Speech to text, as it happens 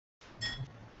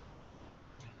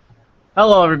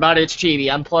Hello everybody, it's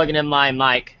Chibi. I'm plugging in my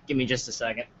mic. Give me just a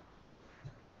second.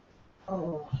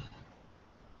 Oh,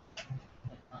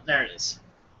 there it is.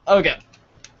 Okay.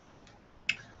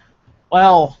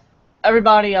 Well,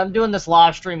 everybody, I'm doing this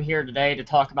live stream here today to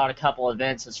talk about a couple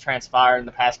events that's transpired in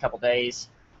the past couple days.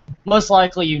 Most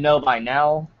likely you know by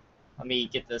now. Let me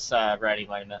get this ready.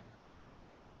 Wait a minute.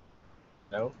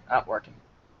 No, not working.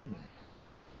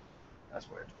 That's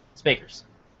weird. Speakers.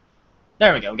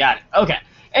 There we go, got it. Okay.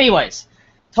 Anyways,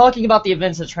 talking about the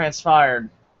events that transpired.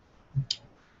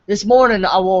 This morning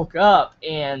I woke up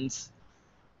and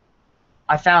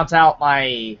I found out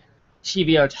my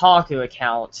Chibi Otaku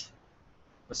account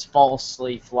was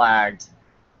falsely flagged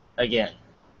again.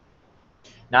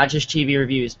 Not just Chibi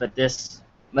Reviews, but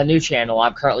my new channel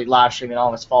I'm currently live streaming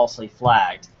on was falsely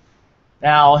flagged.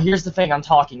 Now, here's the thing I'm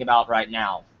talking about right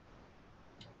now.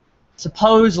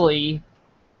 Supposedly,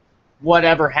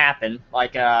 whatever happened,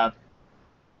 like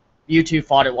YouTube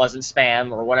thought it wasn't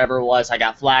spam or whatever it was I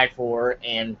got flagged for,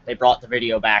 and they brought the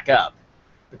video back up.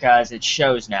 Because it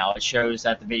shows now. It shows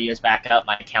that the video is back up.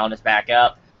 My account is back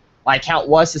up. My account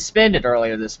was suspended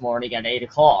earlier this morning at 8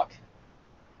 o'clock.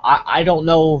 I don't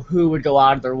know who would go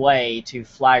out of their way to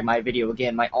flag my video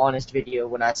again, my honest video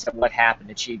when I said what happened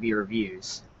to Chibi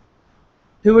Reviews.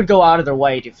 Who would go out of their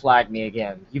way to flag me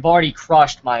again? You've already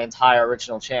crushed my entire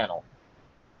original channel.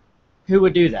 Who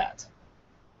would do that?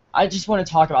 I just want to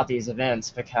talk about these events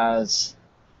because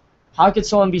how could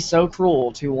someone be so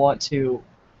cruel to want to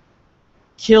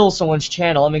kill someone's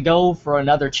channel and then go for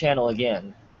another channel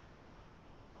again?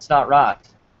 It's not right.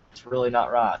 It's really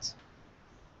not right.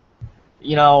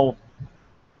 You know,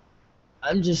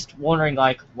 I'm just wondering,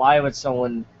 like, why would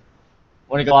someone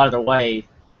want to go out of their way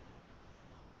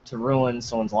to ruin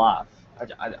someone's life?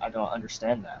 I don't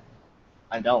understand that.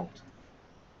 I don't.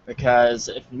 Because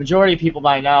if the majority of people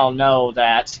by now know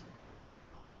that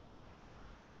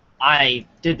I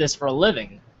did this for a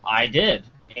living, I did.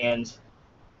 And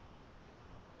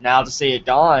now to see it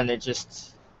gone, it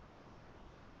just,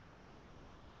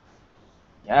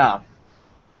 yeah.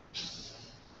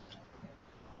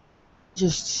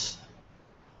 Just,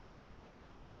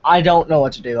 I don't know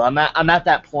what to do. I'm at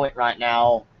that point right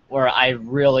now where I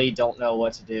really don't know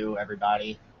what to do,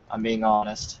 everybody. I'm being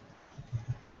honest.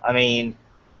 I mean,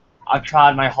 I've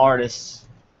tried my hardest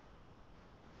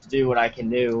to do what I can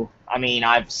do. I mean,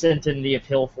 I've sent in the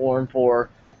appeal form for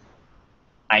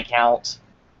my account.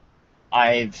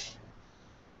 I've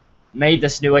made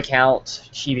this new account,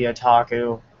 Chibi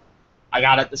Otaku. I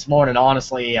got it this morning,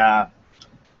 honestly,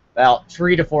 about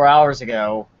 3 to 4 hours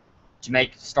ago to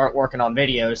start working on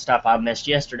videos, stuff I missed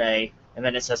yesterday, and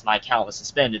then it says my account was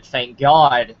suspended. Thank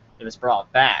God it was brought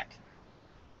back.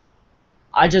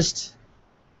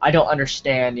 I don't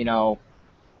understand, you know,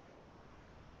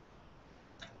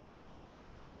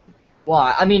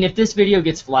 why. I mean, if this video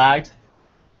gets flagged,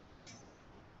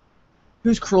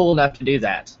 who's cruel enough to do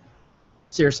that?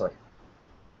 Seriously.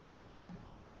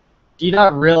 Do you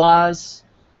not realize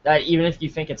that even if you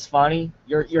think it's funny,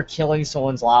 you're killing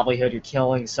someone's livelihood, you're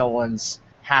killing someone's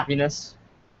happiness?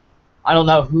 I don't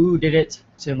know who did it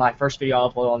to my first video I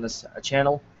uploaded on this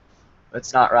channel, but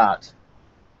it's not right.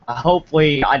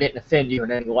 Hopefully I didn't offend you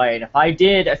in any way, and if I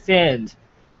did offend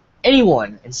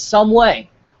anyone in some way,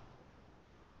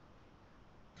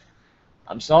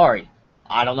 I'm sorry.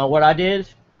 I don't know what I did,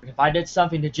 but if I did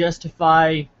something to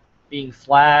justify being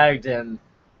flagged and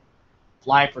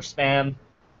flagged for spam,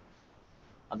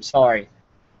 I'm sorry.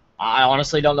 I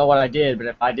honestly don't know what I did, but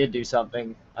if I did do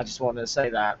something, I just wanted to say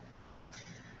that.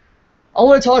 I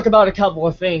want to talk about a couple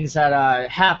of things that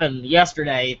happened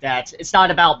yesterday that it's not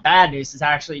about bad news, it's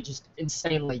actually just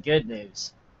insanely good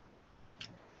news.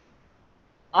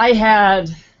 I had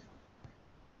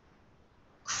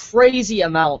crazy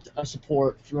amount of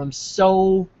support from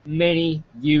so many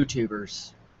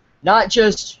YouTubers. Not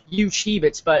just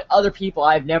YouTubers, but other people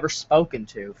I've never spoken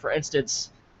to. For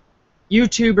instance,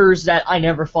 YouTubers that I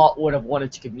never thought would have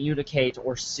wanted to communicate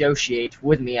or associate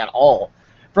with me at all.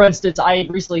 For instance, I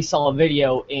recently saw a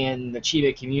video in the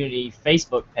Chibi community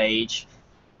Facebook page,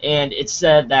 and it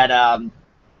said that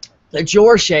that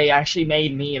George actually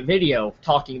made me a video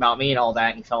talking about me and all that,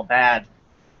 and he felt bad.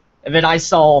 And then I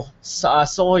saw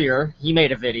Sawyer, he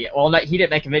made a video. Well, no, he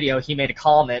didn't make a video, he made a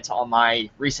comment on my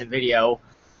recent video.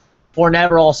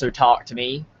 Fornever also talked to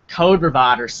me. Code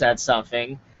Provider said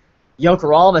something.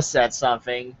 Yokorama said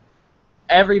something.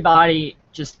 Everybody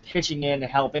just pitching in and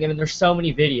helping him, and there's so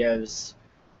many videos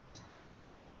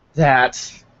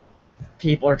that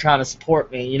people are trying to support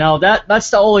me. You know, that's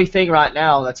the only thing right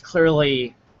now that's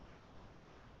clearly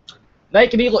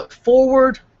making me look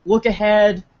forward, look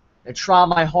ahead, and try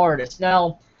my hardest.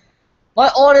 Now, my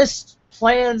honest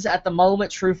plans at the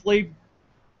moment, truthfully,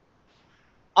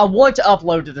 I want to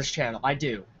upload to this channel. I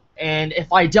do. And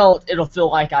if I don't, it'll feel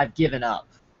like I've given up.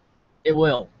 It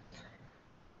will.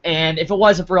 And if it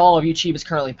wasn't for all of you Chiba's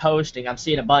currently posting, I'm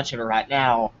seeing a bunch of it right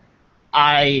now,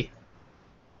 I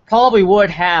probably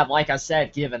would have, like I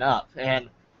said, given up. And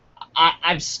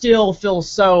I still feel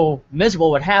so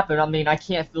miserable what happened. I mean, I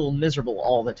can't feel miserable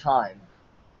all the time.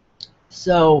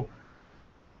 So,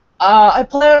 I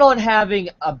plan on having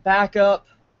a backup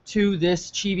to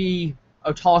this Chibi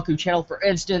Otaku channel. For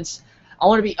instance, I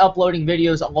want to be uploading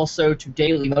videos also to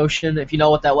Dailymotion. If you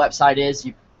know what that website is,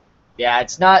 yeah,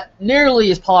 it's not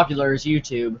nearly as popular as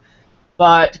YouTube,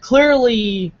 but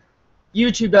clearly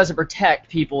YouTube doesn't protect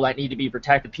people that need to be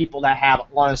protected, people that have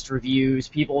honest reviews,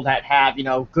 people that have,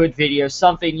 good videos,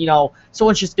 something,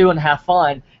 someone's just doing to have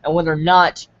fun, and when they're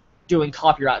not doing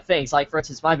copyright things, like, for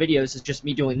instance, my videos is just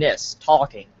me doing this,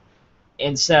 talking.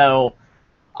 And so,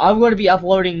 I'm going to be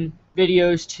uploading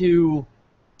videos to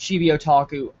Chibi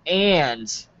Otaku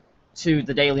and to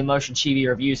the Dailymotion Chibi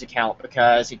Reviews account,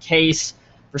 because in case,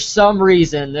 for some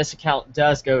reason, this account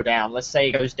does go down, let's say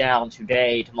it goes down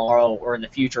today, tomorrow, or in the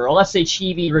future, or let's say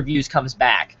Chibi Reviews comes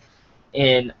back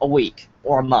in a week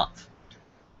or a month.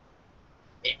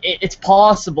 It's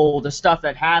possible the stuff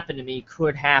that happened to me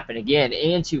could happen again,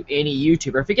 and to any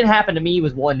YouTuber. If it can happen to me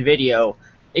with one video,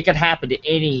 it can happen to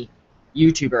any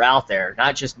YouTuber out there,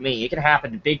 not just me. It can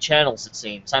happen to big channels, it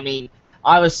seems. I mean,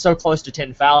 I was so close to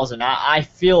 10,000. I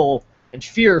feel and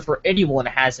fear for anyone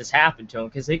that has this happen to them,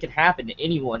 because it can happen to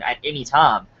anyone at any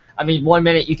time. I mean, one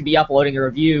minute you could be uploading a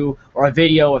review or a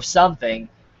video of something,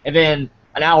 and then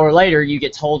an hour later you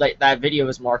get told that that video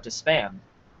is marked as spam.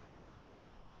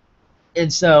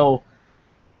 And so,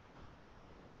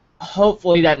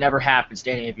 hopefully that never happens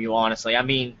to any of you, honestly. I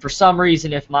mean, for some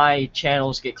reason, if my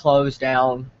channels get closed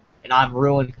down and I'm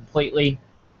ruined completely,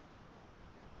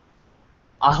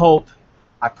 I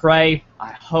pray,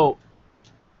 I hope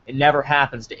it never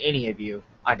happens to any of you.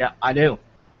 I do.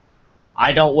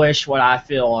 I don't wish what I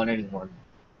feel on anyone.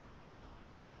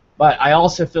 But I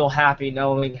also feel happy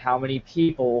knowing how many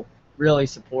people really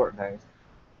support me.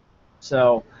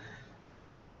 So,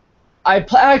 I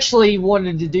actually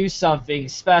wanted to do something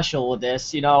special with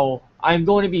this. I'm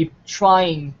going to be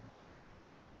trying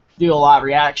to do a live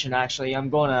reaction, actually.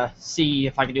 I'm going to see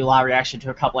if I can do a live reaction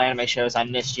to a couple anime shows I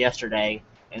missed yesterday.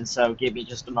 And so give me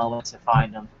just a moment to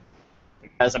find them.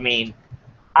 Because, I mean,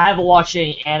 I haven't watched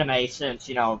any anime since,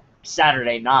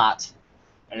 Saturday night.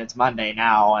 And it's Monday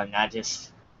now, and I'm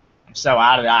so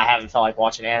out of it, I haven't felt like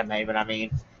watching anime. But, I mean,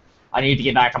 I need to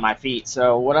get back on my feet.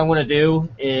 So what I'm going to do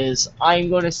is I'm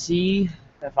going to see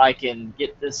if I can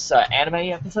get this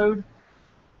anime episode,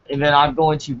 and then I'm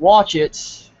going to watch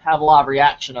it, have a live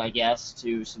reaction, I guess,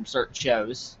 to some certain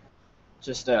shows,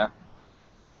 just to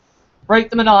break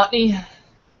the monotony,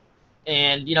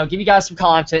 and, give you guys some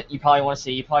content you probably want to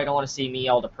see. You probably don't want to see me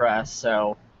all depressed,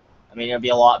 so, I mean, it would be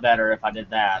a lot better if I did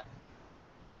that.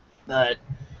 But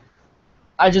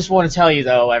I just want to tell you,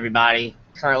 though, everybody,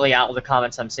 currently out with the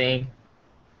comments I'm seeing,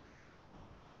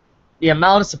 the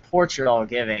amount of support you're all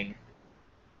giving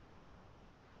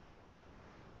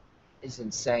is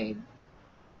insane.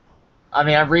 I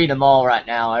mean, I'm reading them all right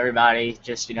now. Everybody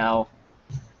just, saying,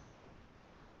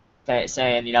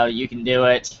 you can do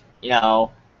it,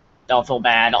 don't feel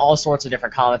bad. All sorts of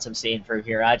different comments I'm seeing through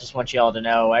here. I just want you all to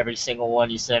know every single one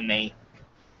you send me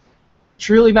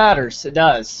truly matters. It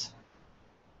does.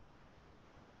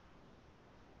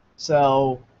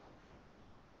 So,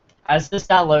 as this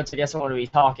downloads, I guess I'm going to be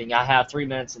talking. I have 3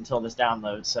 minutes until this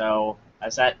downloads, so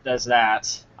as that does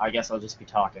that, I guess I'll just be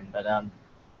talking. But I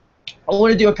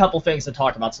want to do a couple things to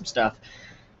talk about some stuff.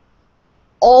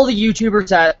 All the YouTubers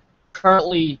that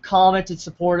currently commented,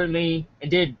 supported me,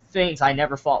 and did things I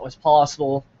never thought was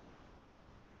possible,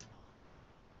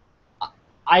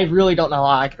 I really don't know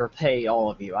how I could repay all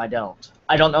of you. I don't.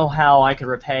 I don't know how I could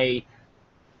repay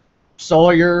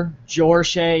Sawyer,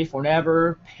 Jorshay,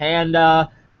 Forever,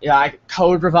 Panda,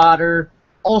 Code Provider,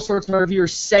 all sorts of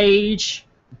reviewers, Sage,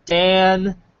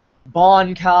 Dan,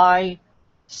 Bonkai,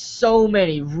 so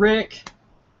many, Rick.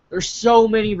 There's so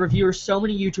many reviewers, so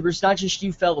many YouTubers, not just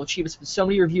you fellow Chibis, but so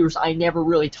many reviewers I never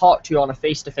really talked to on a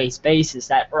face-to-face basis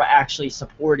that are actually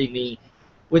supporting me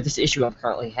with this issue I'm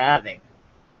currently having.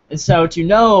 And so to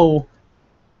know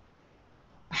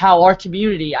how our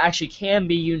community actually can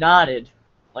be united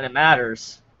when it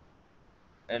matters,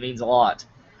 it means a lot.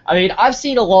 I mean, I've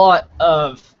seen a lot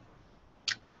of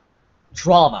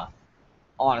drama,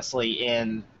 honestly,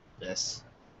 in this.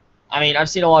 I mean, I've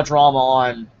seen a lot of drama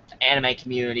on the anime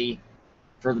community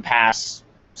for the past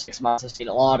 6 months. I've seen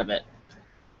a lot of it.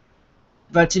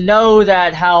 But to know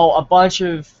that how a bunch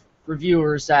of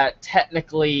reviewers that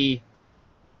technically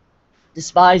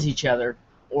despise each other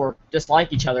or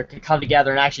dislike each other could come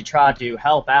together and actually try to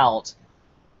help out,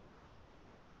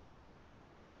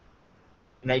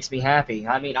 it makes me happy.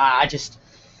 I mean, I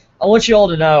want you all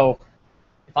to know,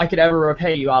 if I could ever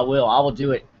repay you, I will. I will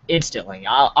do it instantly.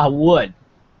 I would.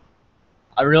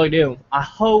 I really do. I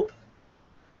hope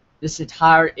this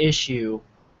entire issue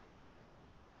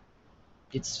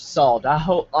gets solved. I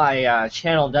hope my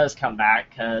channel does come back,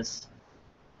 because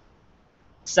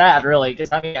it's sad, really.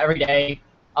 Because, I mean, every day,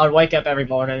 I would wake up every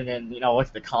morning and, look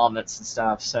at the comments and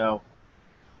stuff. So,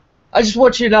 I just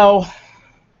want you to know,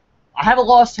 I haven't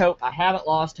lost hope. I haven't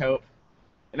lost hope.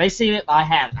 It may seem it, but I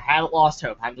haven't. I haven't lost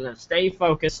hope. I'm going to stay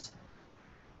focused.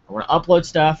 I want to upload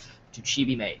stuff to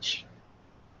Chibi Mage.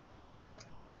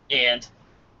 And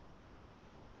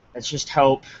let's just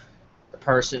hope the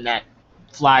person that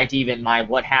flagged even my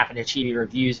What Happened to Chibi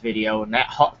Reviews video, and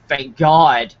that, thank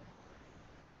God,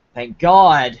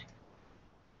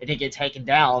 it didn't get taken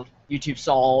down. YouTube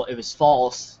saw it was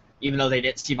false, even though they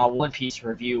didn't see my One Piece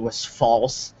review was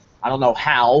false. I don't know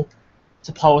how.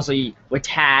 Supposedly with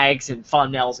tags and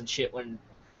thumbnails and shit, when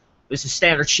this is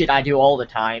standard shit I do all the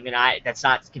time, and that's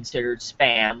not considered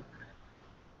spam.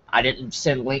 I didn't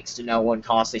send links to no one,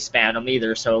 constantly spam them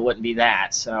either, so it wouldn't be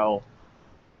that. So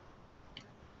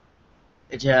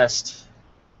it just,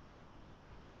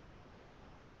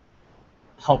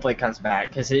 hopefully it comes back,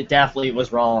 because it definitely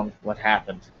was wrong what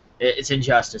happened. It's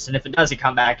injustice, and if it doesn't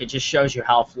come back, it just shows you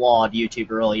how flawed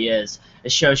YouTube really is.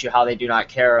 It shows you how they do not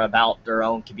care about their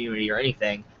own community or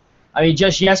anything. I mean,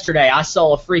 just yesterday, I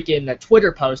saw a freaking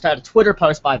Twitter post. I had a Twitter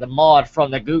post by the mod from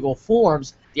the Google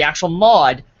Forums, the actual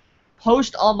mod,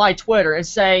 post on my Twitter and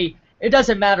say, it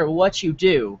doesn't matter what you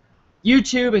do,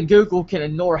 YouTube and Google can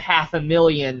ignore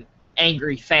 500,000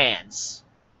 angry fans.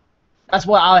 That's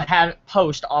what I had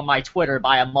post on my Twitter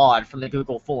by a mod from the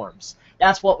Google Forums.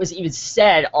 That's what was even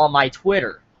said on my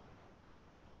Twitter.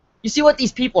 You see what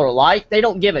these people are like? They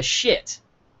don't give a shit.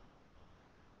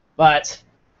 But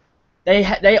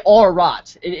they are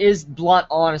right. It is blunt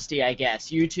honesty, I guess.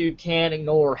 YouTube can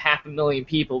ignore 500,000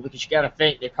 people, because you gotta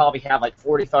think they probably have like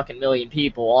 40 fucking million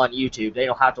people on YouTube. They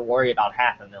don't have to worry about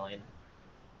 500,000.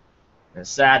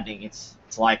 It's saddening. It's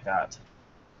like that.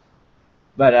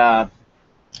 But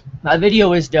my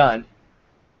video is done,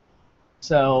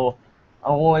 so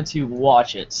I want to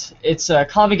watch it. It's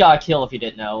Kami Got Kill, if you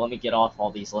didn't know. Let me get off all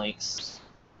these links.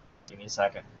 Give me a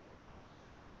second.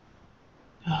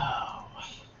 Oh.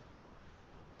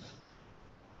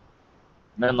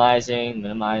 Minimizing,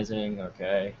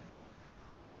 okay.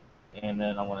 And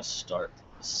then I want to start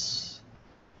this.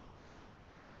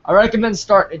 I recommend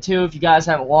starting it too if you guys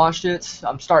haven't watched it.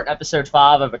 I'm starting episode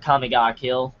 5 of Kami Got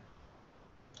Kill.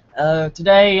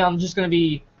 Today I'm just going to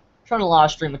be trying to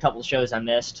live stream a couple of shows I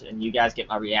missed, and you guys get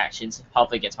my reactions.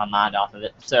 Hopefully it gets my mind off of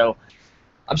it. So,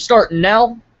 I'm starting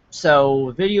now,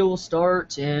 so video will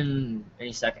start in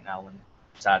any second now when it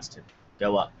decides to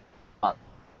go up.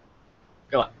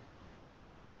 Go up.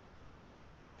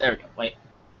 There we go, wait.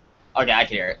 Okay, I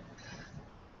can hear it.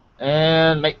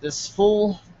 And make this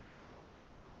full.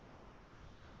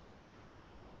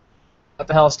 What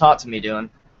the hell is Talk to Me doing?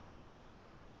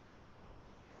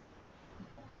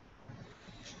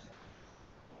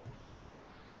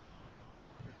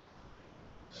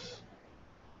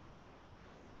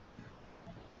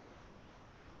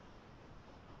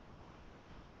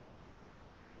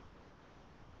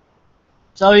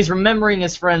 So he's remembering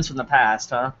his friends from the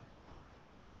past, huh?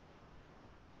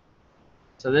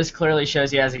 So this clearly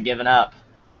shows he hasn't given up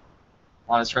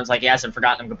on his friends, like he hasn't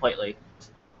forgotten them completely.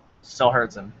 Still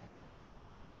hurts him.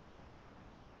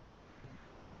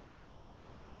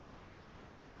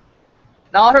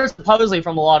 Now, I heard supposedly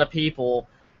from a lot of people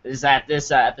is that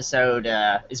this episode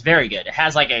is very good. It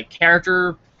has like a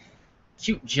character,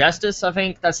 Cute Justice, I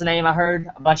think that's the name I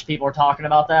heard. A bunch of people are talking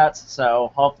about that,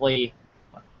 so hopefully.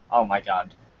 Oh my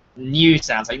god. New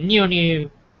sounds like new.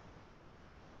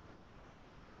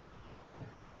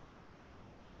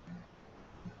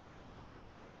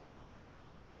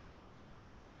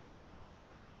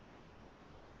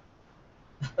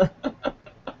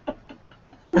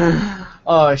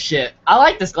 Oh shit. I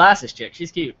like this glasses chick.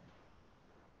 She's cute.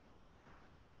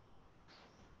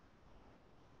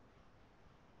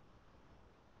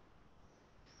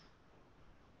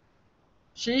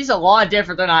 She's a lot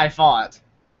different than I thought.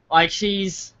 Like, she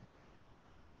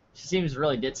seems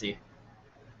really ditzy.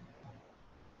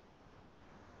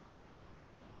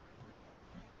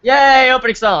 Yay,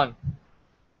 opening song!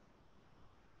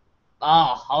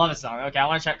 Oh, I love this song. Okay, I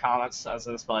want to check comments as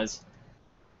this plays.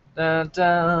 Dun,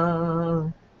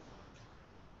 dun.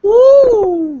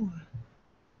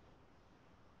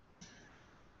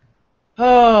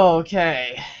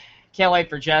 Okay. Can't wait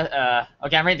for okay,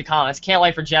 I'm reading the comments. Can't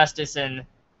wait for Justice and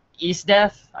East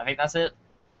Death. I think that's it.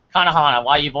 Kanahana,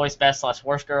 why you voice best /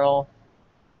 worst girl?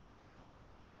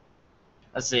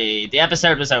 Let's see. The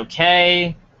episode was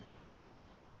okay.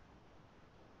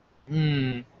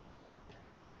 Let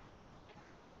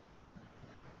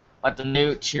the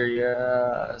new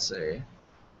cheer. Let's see.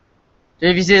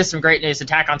 Did you see some great news?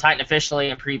 Attack on Titan officially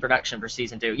in pre-production for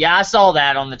season 2. Yeah, I saw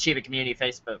that on the Chibi community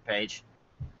Facebook page.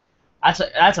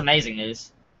 That's amazing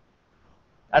news.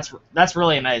 That's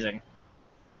really amazing.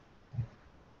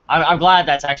 I'm glad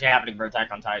that's actually happening for Attack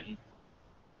on Titan.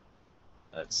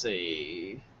 Let's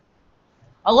see.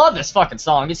 I love this fucking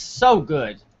song. It's so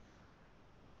good.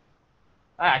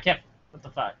 I can't. What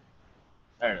the fuck?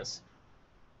 There it is.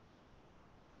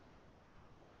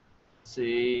 Let's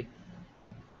see.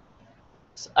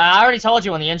 I already told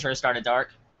you when the intro started,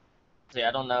 Dark. See,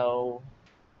 I don't know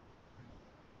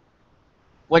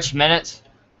which minute.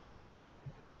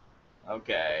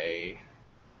 Okay.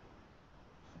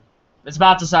 It's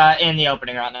about to end the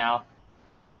opening right now.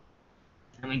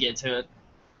 Let me get to it.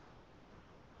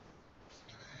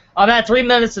 I'm at 3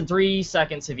 minutes and 3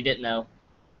 seconds, if you didn't know.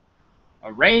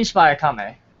 Arranged by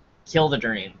Akame. Kill the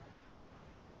dream.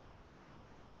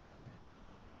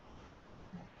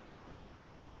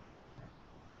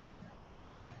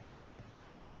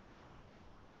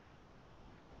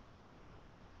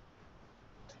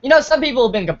 You know, some people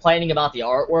have been complaining about the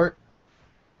artwork.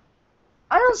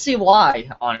 I don't see why,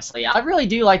 honestly. I really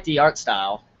do like the art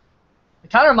style. It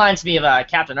kind of reminds me of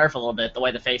Captain Earth a little bit, the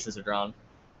way the faces are drawn.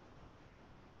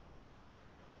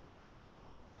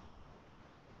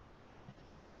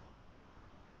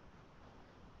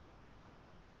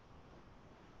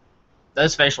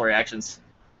 Those facial reactions.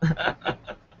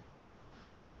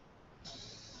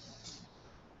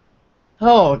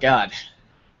 Oh, God.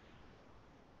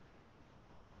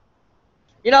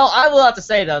 You know, I will have to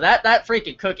say, though, that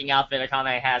freaking cooking outfit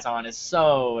Akame has on is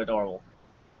so adorable.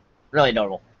 Really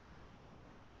adorable.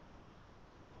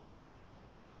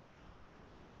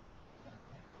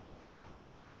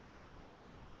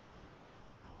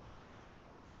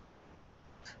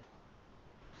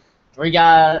 Three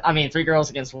girls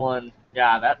against one.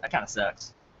 Yeah, that kind of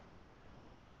sucks.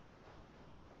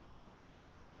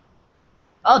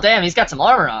 Oh, damn, he's got some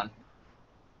armor on.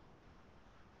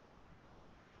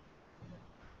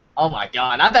 Oh my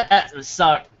god, I bet that would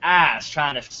suck ass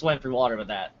trying to swim through water with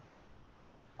that.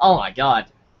 Oh my god.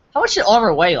 How much should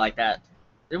armor weigh like that?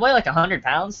 Did it weigh like 100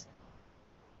 pounds?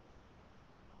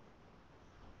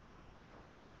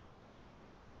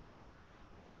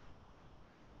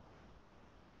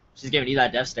 She's giving you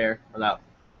that death stare. Without.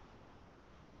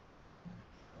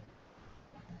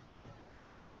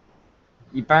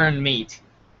 You burn meat.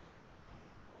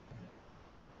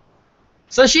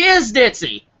 So she is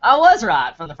ditzy. I was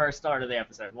right from the first start of the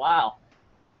episode. Wow.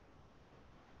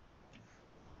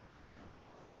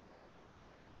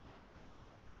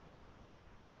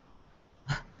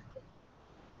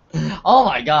 Oh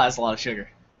my god, that's a lot of sugar.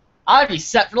 I'd be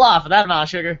set for life with that amount of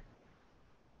sugar.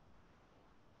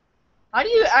 How do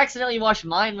you accidentally wash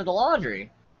mine with the laundry?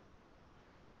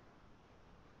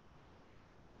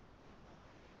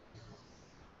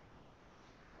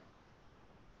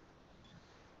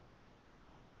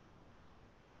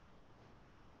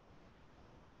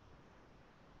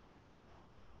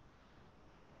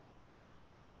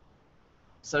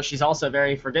 So she's also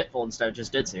very forgetful instead of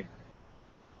just ditzy.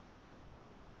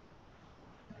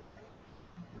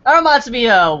 That reminds me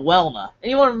of Welma.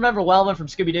 Anyone remember Welma from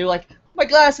Scooby-Doo? Like, my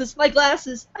glasses,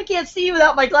 I can't see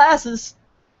without my glasses.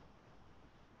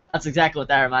 That's exactly what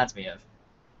that reminds me of.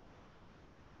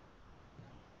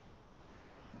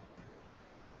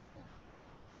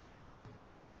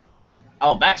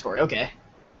 Oh, backstory, okay.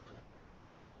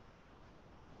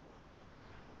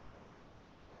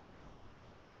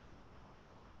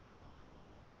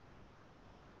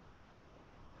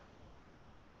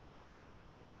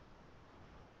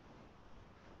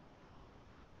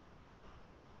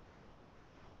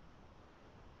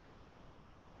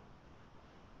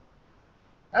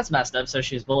 That's messed up, so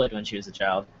she was bullied when she was a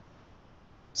child.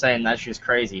 Saying that she was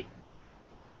crazy.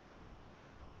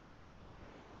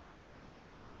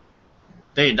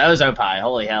 Dude, those Opie,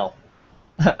 holy hell.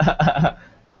 I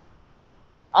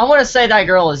want to say that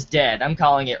girl is dead. I'm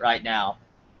calling it right now.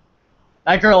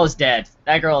 That girl is dead.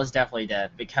 That girl is definitely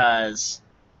dead, because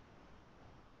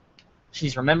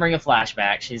she's remembering a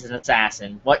flashback. She's an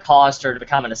assassin. What caused her to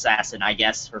become an assassin? I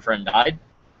guess her friend died.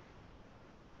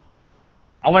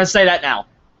 I want to say that now.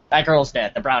 That girl's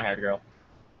dead. The brown-haired girl.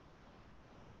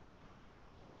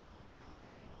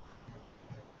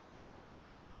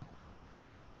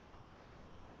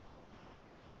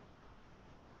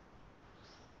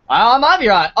 I might be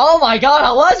right. Oh my god,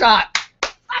 I was right. I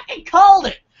fucking called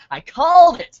it. I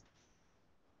called it.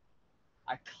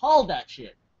 I called that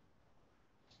shit.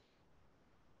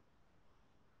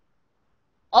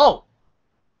 Oh.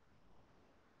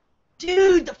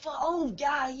 Dude, oh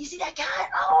god, you see that guy?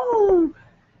 Oh.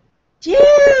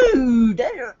 Dude,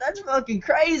 that's fucking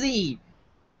crazy.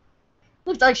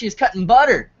 Looks like she's cutting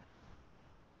butter.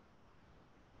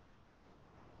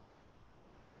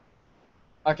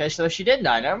 Okay, so she did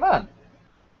die. Never mind.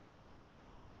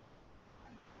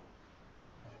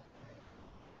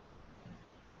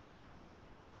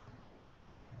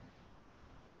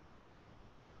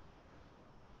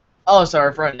 Oh, so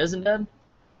her friend isn't dead?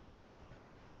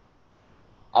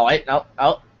 Oh, wait, no.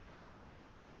 Oh.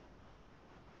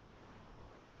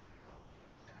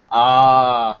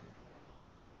 Ah.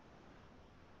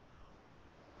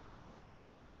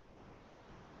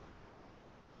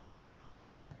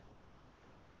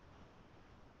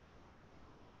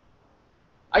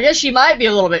 I guess she might be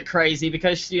a little bit crazy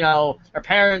because, her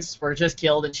parents were just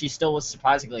killed and she still was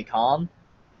surprisingly calm.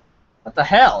 What the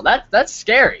hell? That's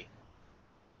scary.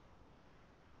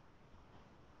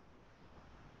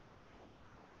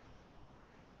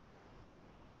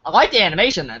 I like the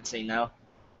animation in that scene, though.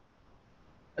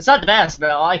 It's not the best, but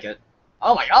I like it.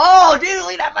 Oh my god. Oh, dude,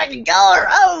 look at that fucking color.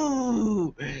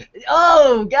 Oh.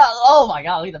 Oh, god. Oh my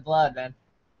god, look at the blood, man.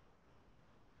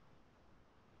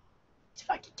 It's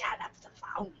fucking god, that's the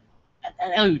phone.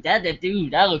 Oh,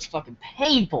 dude, that looks fucking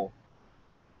painful.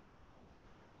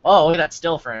 Oh, look at that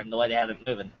still frame, the way they have it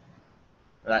moving.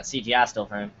 Or that CGI still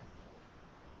frame.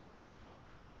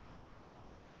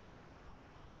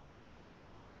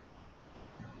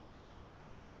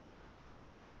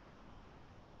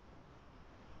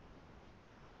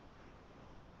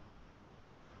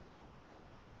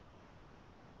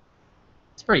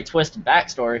 It's a pretty twisted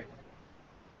backstory.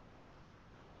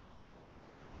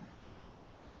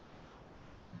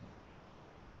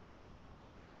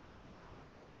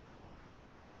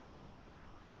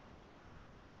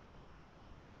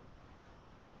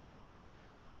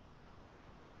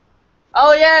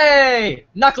 Oh, yay!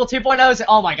 Knuckle 2.0.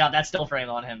 Oh my god, that's still frame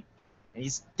on him.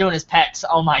 He's doing his pecs.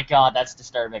 Oh my god, that's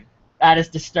disturbing. That is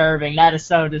disturbing. That is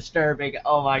so disturbing.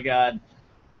 Oh my god.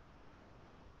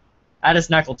 That is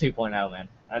Knuckle 2.0, man.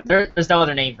 There's no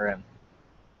other name for him.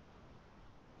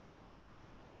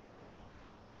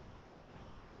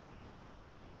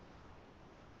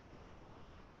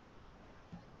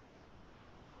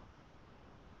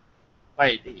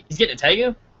 Wait, he's getting a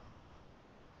Tegu?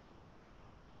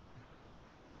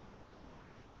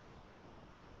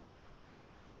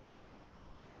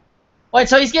 Wait,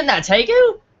 so he's getting that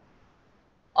Tegu?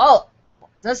 Oh,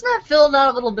 doesn't that feel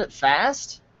a little bit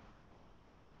fast?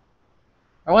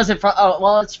 Or was it from... Oh,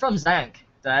 well, it's from Zank,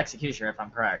 the Executioner, if I'm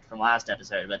correct, from last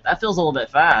episode. But that feels a little bit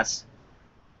fast.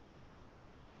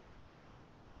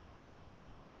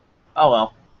 Oh,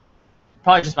 well.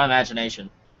 Probably just my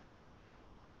imagination.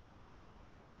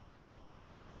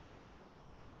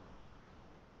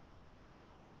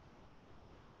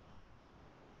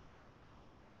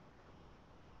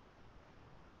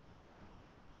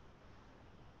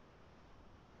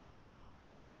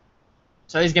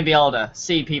 So he's gonna be able to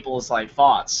see people's, like,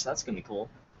 thoughts. That's gonna be cool.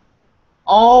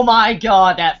 Oh my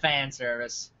god, that fan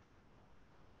service.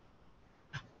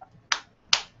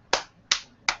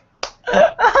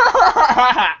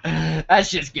 That's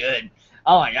just good.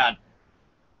 Oh my god.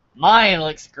 Mine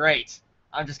looks great.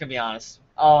 I'm just gonna be honest.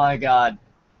 Oh my god.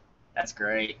 That's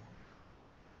great.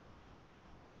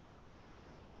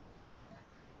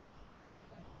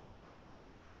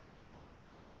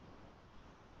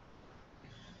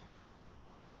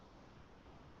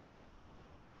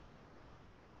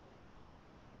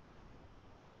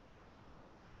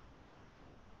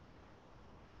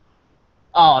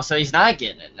 Oh, so he's not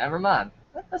getting it. Never mind.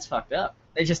 That's fucked up.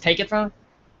 They just take it from him?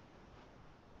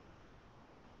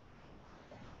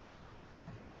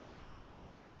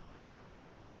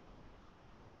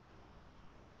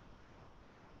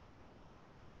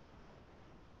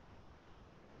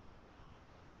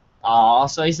 Oh,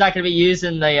 so he's not gonna be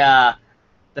using the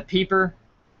peeper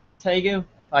Tegu?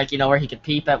 Like, where he could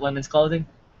peep at women's clothing?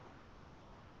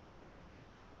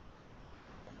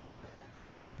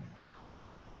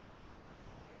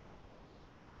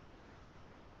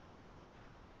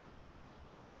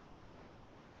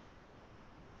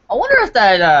 I wonder if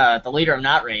that the leader of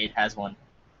Not Raid has one.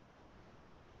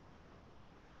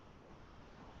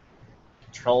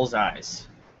 Controls eyes.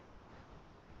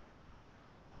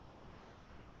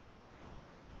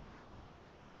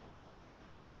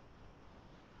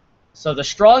 So the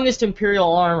strongest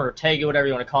Imperial armor, Tegu, whatever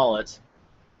you want to call it,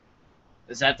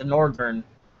 is at the Northern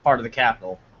part of the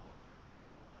capital.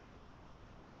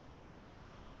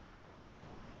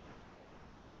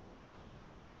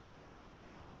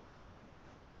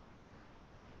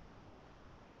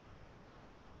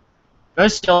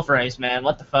 Those still frames, man.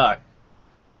 What the fuck?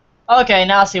 Okay,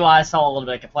 now I see why I saw a little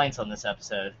bit of complaints on this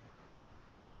episode.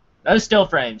 Those still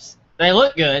frames. They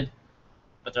look good,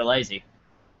 but they're lazy.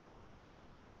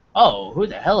 Oh, who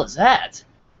the hell is that?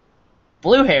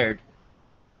 Blue-haired.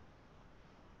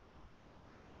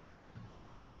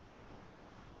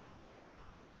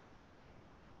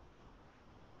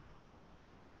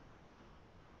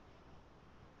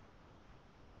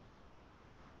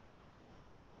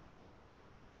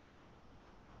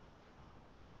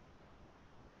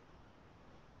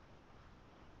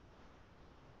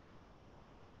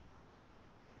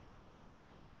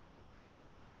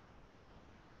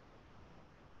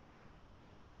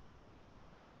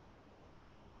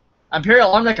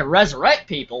 Imperial army that can resurrect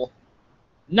people?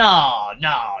 No,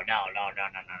 no, no, no, no,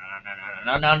 no,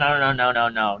 no, no, no, no, no, no, no, no,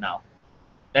 no, no.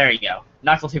 There you go.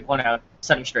 Knuckle 2.0,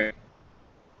 setting straight.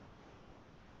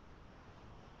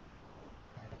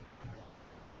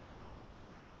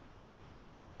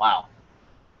 Wow.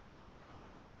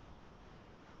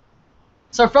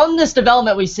 So from this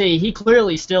development we see, he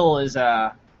clearly still is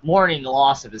mourning the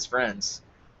loss of his friends.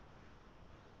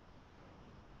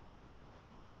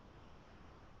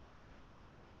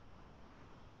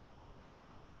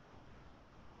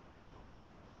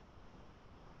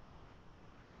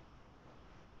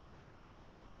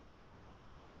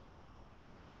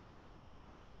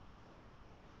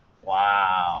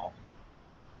 Wow.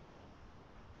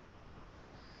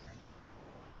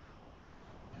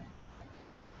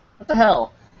 What the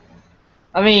hell?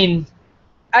 I mean,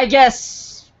 I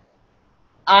guess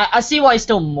I see why he's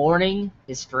still mourning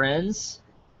his friends.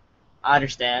 I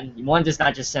understand. One does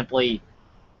not just simply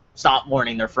stop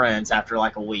mourning their friends after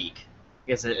like a week.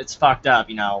 Because it's fucked up,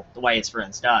 you know, the way his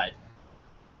friends died.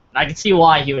 And I can see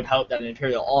why he would hope that an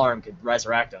Imperial arm could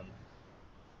resurrect him.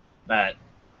 But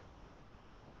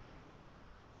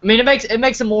I mean, it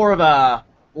makes him more of a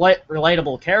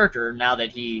relatable character now that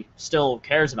he still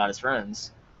cares about his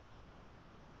friends.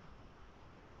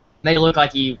 Made it look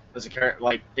like he was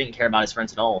like didn't care about his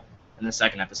friends at all in the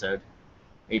second episode.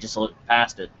 He just looked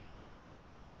past it.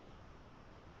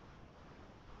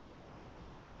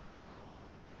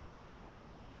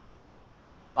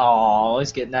 Oh,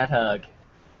 he's getting that hug.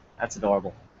 That's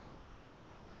adorable.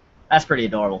 That's pretty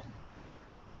adorable.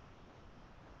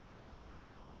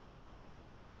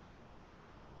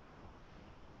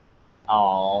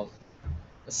 Oh,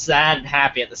 sad and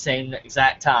happy at the same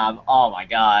exact time. Oh my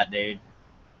god, dude.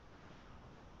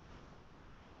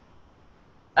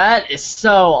 That is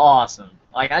so awesome.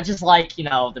 Like, I just like, you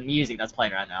know, the music that's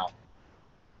playing right now.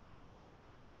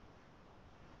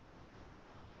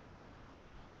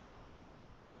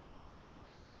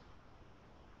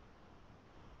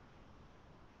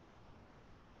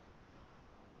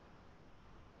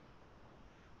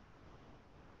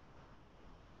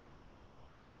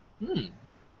 Hmm.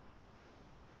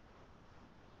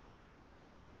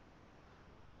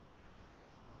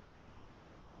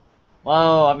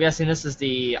 Whoa, I'm guessing this is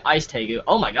the Ice Tegu.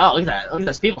 Oh my god, look at that. Look at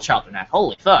those people chopped in half.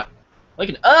 Holy fuck. Look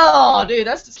at. Oh, dude,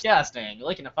 that's disgusting. You're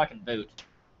licking a fucking boot.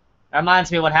 That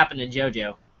reminds me of what happened in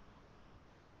JoJo.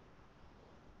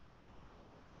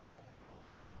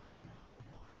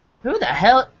 Who the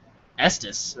hell?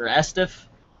 Estes. Or Estif?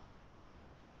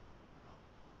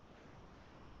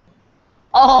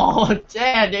 Oh,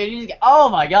 damn, dude. Oh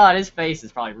my god, his face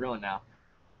is probably ruined now.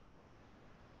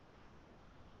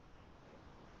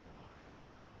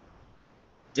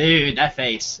 Dude, that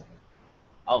face.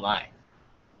 Oh my.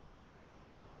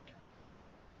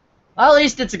 Well, at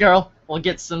least it's a girl. We'll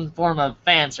get some form of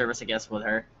fan service, I guess, with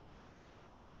her.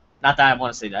 Not that I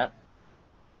want to see that.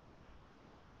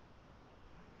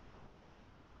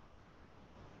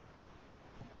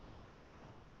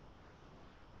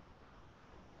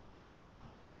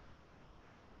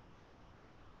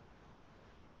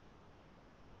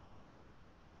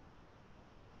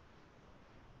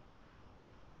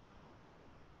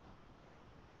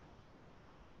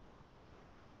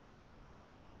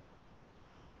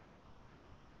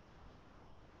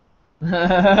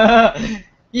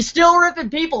 You still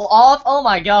ripping people off? Oh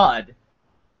my god.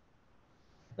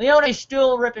 Leone's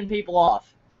still ripping people off.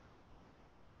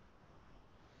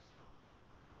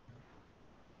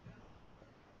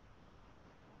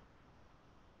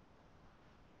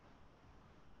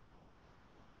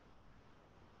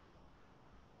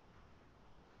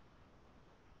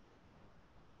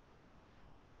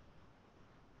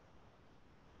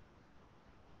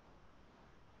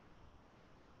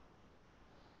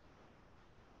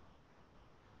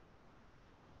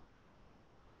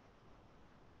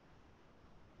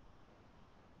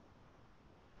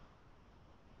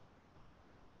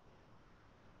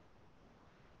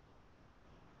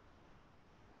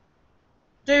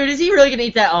 Dude, is he really gonna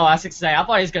eat that? Oh, I was gonna say, I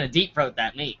thought he was gonna deep throat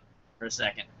that meat for a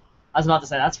second. I was about to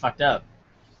say, that's fucked up.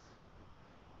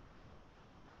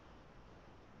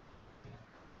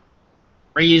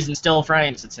 Reusing still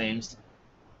frames, it seems.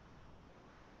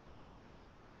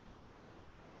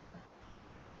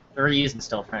 They're reusing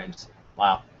still frames.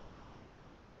 Wow.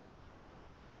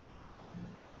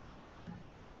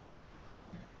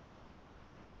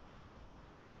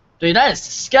 Dude, that is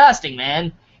disgusting,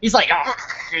 man. He's like,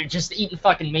 just eating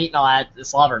fucking meat and all that,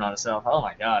 slobbering on himself. Oh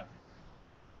my god.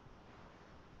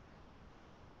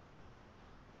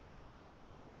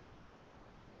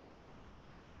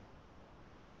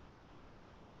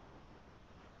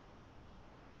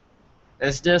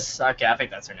 Is this? Okay, I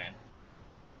think that's her name.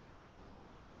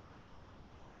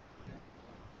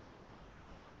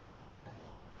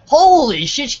 Holy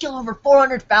shit, she killed over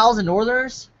 400,000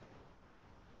 Northerners?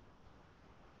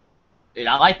 Dude,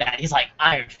 I like that. He's like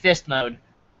Iron Fist mode.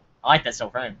 I like that still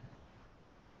frame.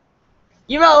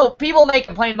 You know, people may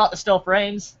complain about the still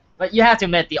frames, but you have to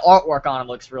admit the artwork on them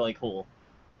looks really cool.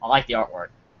 I like the artwork.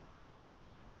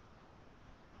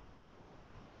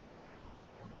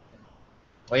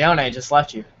 Leone just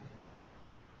left you.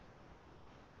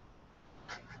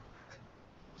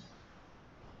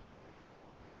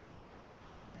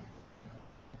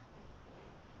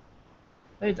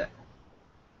 Who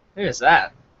is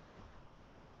that?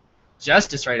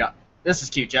 Justice right up. This is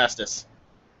cute Justice.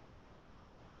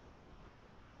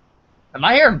 Am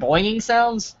I hearing boinging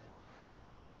sounds?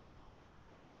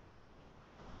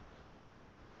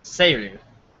 Save.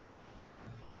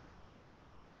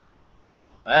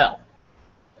 Well.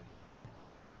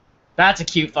 That's a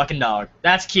cute fucking dog.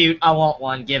 That's cute. I want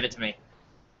one. Give it to me.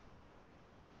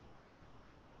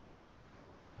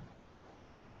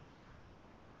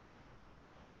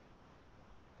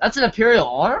 That's an Imperial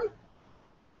arm?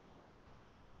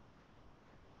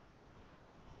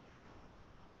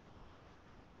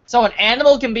 So an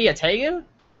animal can be a Tegu?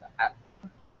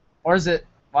 Or is it...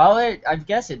 Well, I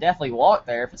guess it definitely walked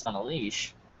there if it's on a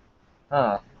leash.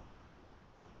 Huh.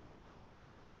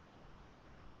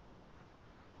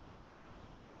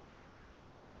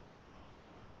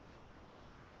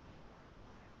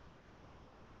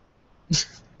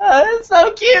 Oh, that's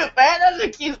so cute, man. That's a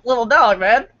cute little dog,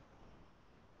 man.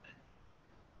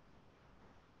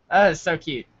 That is so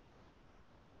cute.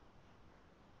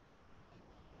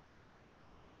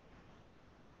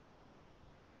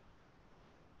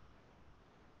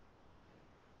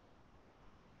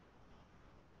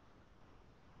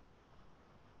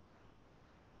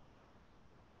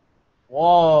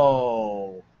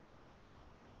 Whoa.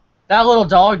 That little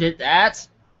dog did that?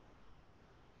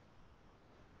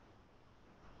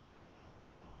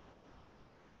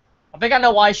 I think I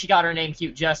know why she got her name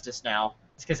Cute Justice now.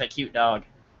 It's because that cute dog.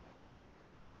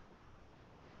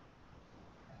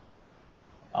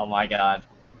 Oh my god.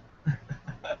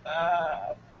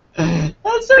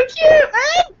 That's so cute,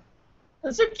 man!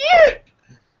 That's so cute!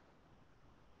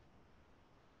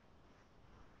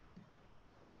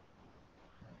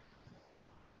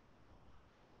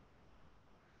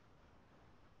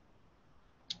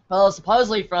 Well,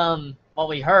 supposedly from what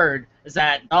we heard, is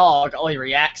that dog only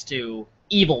reacts to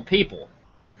evil people.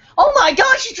 Oh my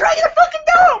god, she's dragging a fucking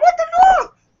dog! What the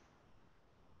fuck?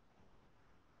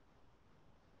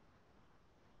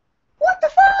 What the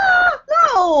fuck?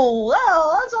 No!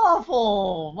 No, that's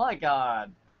awful! My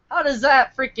god. How does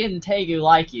that freaking Tegu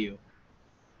like you?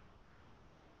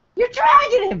 You're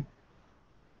dragging him!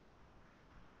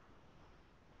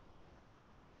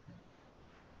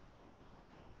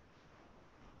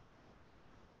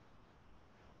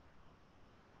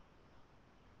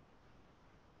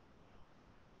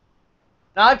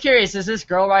 Now I'm curious, is this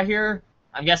girl right here,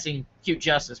 I'm guessing Cute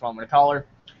Justice, what I'm gonna call her,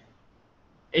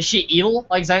 is she evil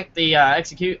like Zank the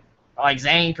Execute, like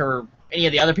Zank or any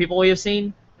of the other people we have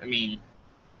seen? I mean,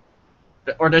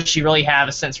 or does she really have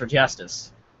a sense for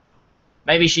justice?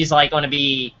 Maybe she's like going to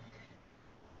be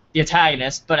the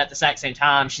antagonist, but at the exact same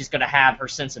time, she's going to have her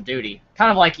sense of duty. Kind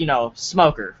of like, you know,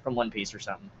 Smoker from One Piece or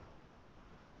something.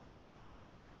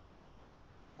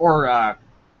 Or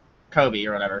Kobe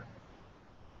or whatever.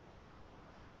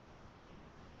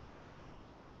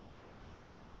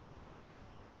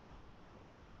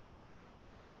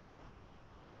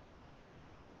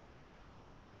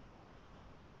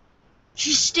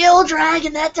 She's still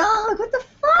dragging that dog. What the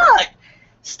fuck?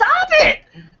 Stop it!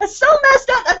 That's so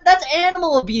messed up. That's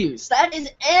animal abuse. That is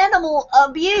animal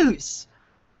abuse.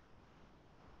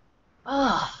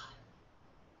 Ah.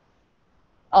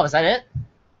 Oh, is that it?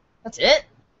 That's it?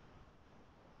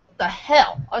 What the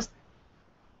hell?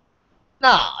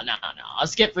 No. I'll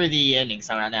skip through the ending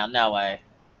somehow now. No way.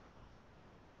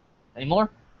 Any more?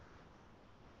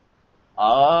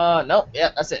 Nope.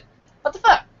 Yeah, that's it. What the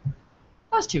fuck?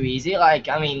 That was too easy. Like,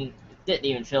 I mean, it didn't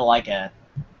even feel like a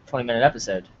 20-minute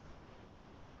episode.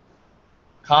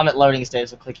 Comment loading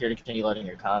status. So click here to continue loading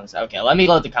your comments. Okay, let me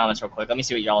load the comments real quick. Let me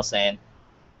see what y'all saying.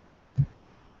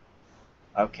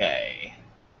 Okay.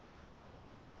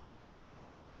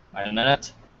 Wait a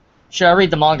minute. Should I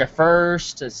read the manga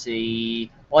first? Let's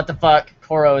see. What the fuck?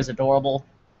 Koro is adorable.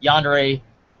 Yandere.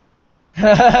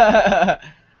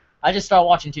 I just started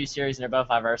watching 2 series and they're both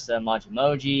vice versa.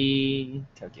 Majimoji,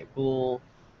 Tokyo Ghoul,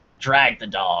 Drag the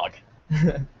Dog.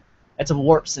 It's a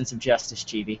warped sense of justice,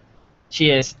 Chibi.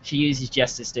 She uses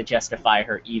justice to justify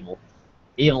her evil.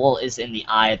 Evil is in the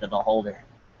eye of the beholder.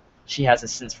 She has a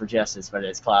sense for justice, but it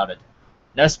is clouded.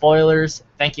 No spoilers.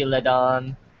 Thank you,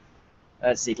 Ledon.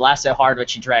 Let's see. Laugh so hard when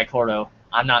she dragged Koro.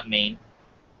 I'm not mean.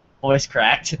 Voice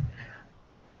cracked.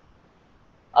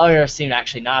 Oh, you're seem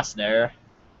actually nice there.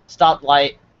 Stop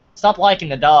liking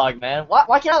the dog, man.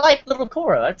 Why can't I like little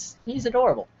Koro? He's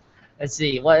adorable. Let's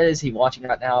see. What is he watching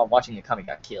right now? Watching the Kami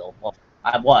Got Killed. Well,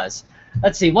 I was.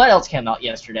 Let's see. What else came out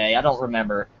yesterday? I don't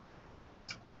remember.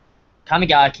 Kami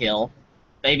Got Killed.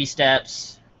 Baby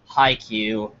Steps.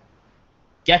 Haikyuu.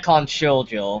 Gekon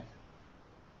Shoujo.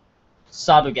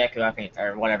 Sabugekko, I think,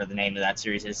 or whatever the name of that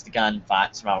series is. The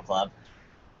Gunfight Survival Club.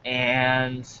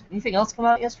 And anything else come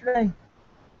out yesterday?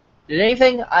 Did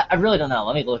anything? I really don't know.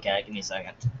 Let me look at it. Give me a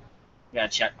second. I gotta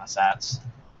check my stats.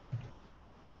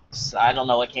 So I don't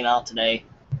know what came out today,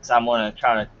 because I'm gonna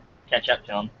try to catch up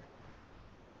to them.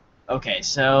 Okay,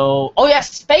 so... Oh,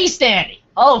 yes! Space Dandy!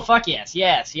 Oh, fuck yes.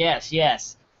 Yes, yes,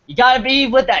 yes. You gotta be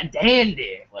with that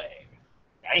dandy. Like,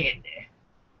 dandy.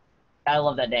 I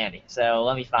love that dandy. So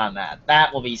let me find that.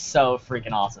 That will be so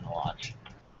freaking awesome to watch.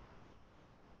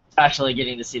 Especially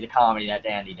getting to see the comedy that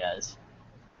dandy does.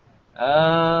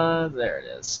 There it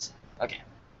is. Okay.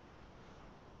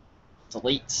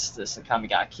 Delete this Kami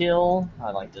Got Killed.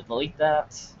 I'd like to delete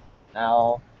that.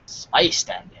 Now, Spice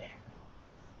Dandy.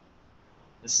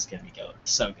 This is gonna be good.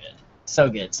 So good. So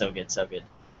good, so good, so good.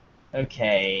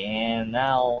 Okay, and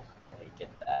now, let me get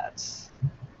that.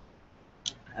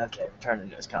 Okay, return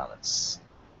to his comments.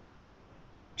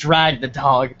 Drag the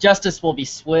dog. Justice will be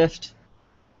swift.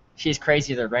 She's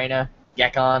crazier than Reina.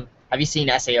 Gekon. Have you seen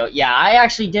SAO? Yeah, I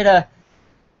actually did a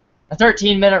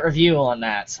 13-minute review on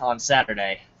that on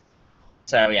Saturday.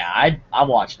 So yeah, I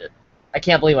watched it. I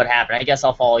can't believe what happened. I guess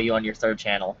I'll follow you on your 3rd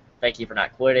channel. Thank you for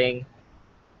not quitting.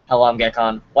 Hello, I'm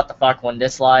Gekon. What the fuck? One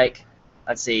dislike.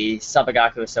 Let's see.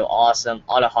 Sabagaku is so awesome.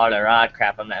 Autohara Rod.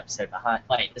 Crap, I'm an episode behind.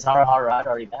 Wait, is Autohara Rod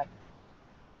already back?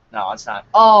 No, it's not.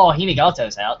 Oh,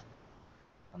 Himigoto's out.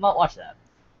 I might watch that.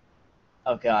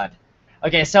 Oh god.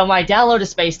 Okay, so my download of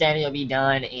Space Dandy will be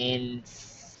done in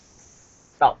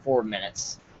about 4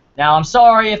 minutes. Now, I'm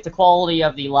sorry if the quality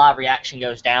of the live reaction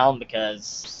goes down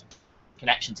because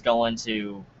connection's going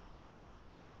to,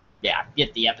 yeah,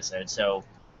 get the episode, so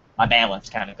my bandwidth's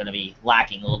kind of going to be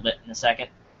lacking a little bit in a second.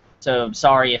 So I'm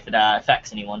sorry if it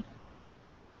affects anyone.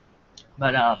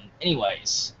 But,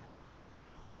 anyways.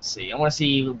 Let's see, I want to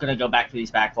see, we're going to go back to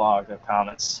these backlog of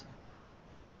comments.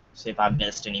 See if I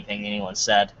missed anything anyone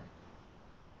said.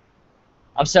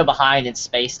 I'm so behind in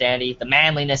Space Dandy. The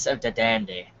manliness of the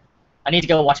dandy. I need to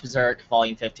go watch Berserk,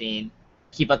 Volume 15.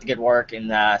 Keep up the good work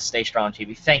and stay strong,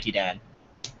 Chibi. Thank you, Dan.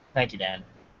 Thank you, Dan.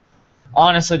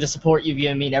 Honestly, the support you've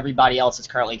given me and everybody else that's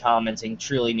currently commenting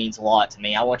truly means a lot to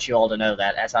me. I want you all to know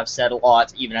that, as I've said a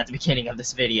lot, even at the beginning of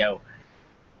this video.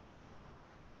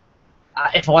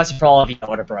 If it wasn't for all of you, I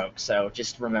would have broke, so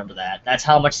just remember that. That's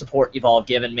how much support you've all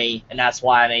given me, and that's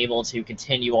why I'm able to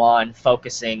continue on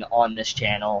focusing on this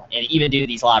channel, and even do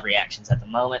these live reactions at the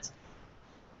moment.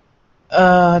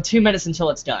 2 minutes until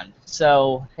it's done.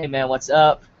 So, hey man, what's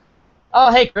up? Oh,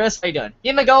 hey Chris, how you doing?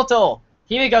 Himigoto!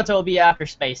 Himigoto will be after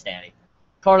Space Dandy.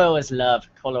 Koro is love,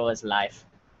 Koro is life.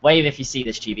 Wave if you see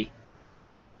this, Chibi.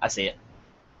 I see it.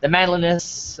 The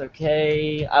manliness,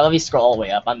 okay. Let me scroll all the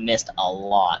way up. I missed a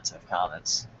lot of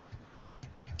comments.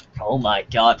 Oh my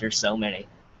god, there's so many.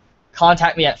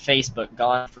 Contact me at Facebook,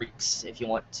 Gone Freaks, if you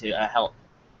want to help.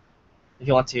 If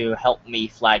you want to help me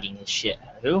flagging his shit.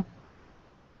 Who?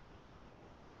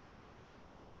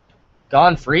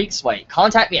 Gone Freaks? Wait,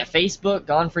 contact me at Facebook,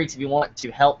 Gone Freaks, if you want to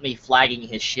help me flagging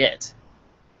his shit.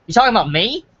 You talking about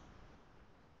me?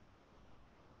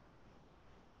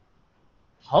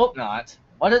 Hope not.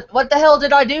 What the hell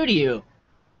did I do to you?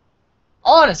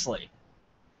 Honestly.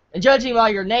 And judging by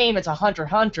your name, it's a Hunter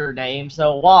x Hunter name,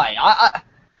 so why?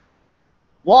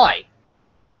 Why?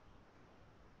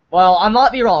 Well, I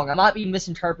might be wrong. I might be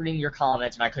misinterpreting your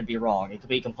comments, and I could be wrong. It could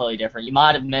be completely different. You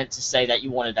might have meant to say that you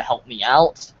wanted to help me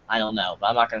out. I don't know, but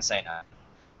I'm not going to say that.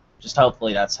 Just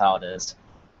hopefully that's how it is.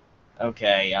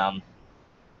 Okay,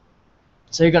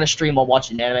 so you're gonna stream while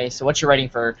watching anime. So what's your rating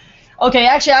for? Okay,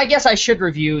 actually, I guess I should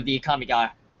review the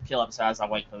Kamiga Kill episode as I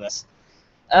wait for this.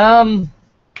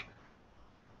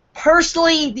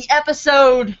 Personally, the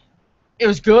episode, it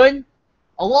was good.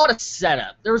 A lot of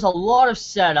setup. There was a lot of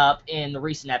setup in the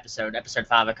recent episode, episode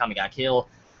 5 of Kamiga Kill.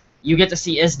 You get to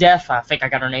see Isdef, I think I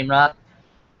got her name right,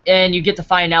 and you get to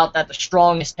find out that the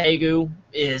strongest Tegu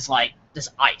is like this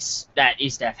ice that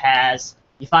Isdef has.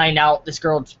 You find out this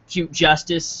girl, Cute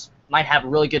Justice, might have a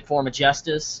really good form of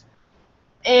justice.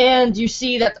 And you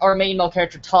see that our main male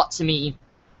character, Tatsumi,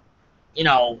 you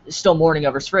know, is still mourning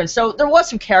over his friends. So there was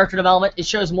some character development. It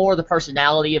shows more of the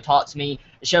personality of Tatsumi.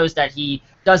 It shows that he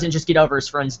doesn't just get over his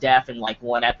friend's death in like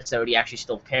one episode. He actually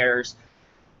still cares.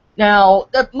 Now,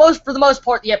 for the most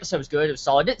part, the episode was good. It was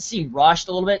solid. It didn't seem rushed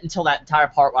a little bit until that entire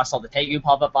part where I saw the Tegu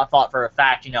pop up. I thought for a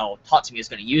fact, you know, Tatsumi was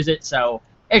going to use it. So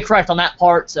incorrect on that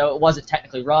part, so it wasn't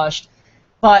technically rushed.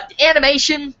 But the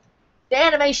animation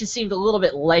seemed a little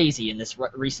bit lazy in this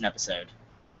recent episode.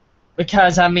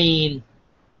 Because, I mean,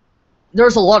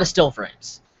 there's a lot of still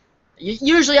frames.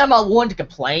 Usually I'm not one to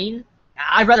complain.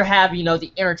 I'd rather have, you know,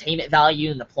 the entertainment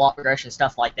value and the plot progression and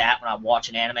stuff like that when I watch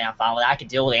an anime. I find that I can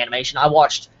deal with the animation. I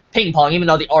watched Ping Pong, even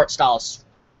though the art style's...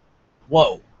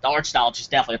 Whoa. The art style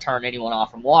just definitely turned anyone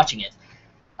off from watching it.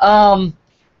 I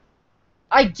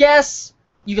guess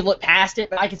you can look past it,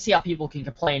 but I can see how people can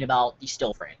complain about the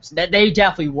still frames. They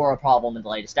definitely were a problem in the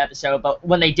latest episode, but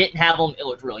when they didn't have them, it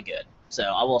looked really good. So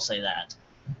I will say that.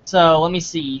 So let me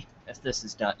see if this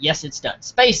is done. Yes, it's done.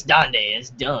 Space Dandy is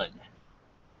done.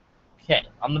 Okay,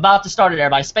 I'm about to start it,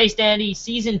 everybody. Space Dandy,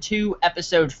 Season 2,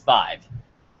 Episode 5.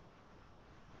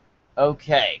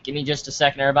 Okay, give me just a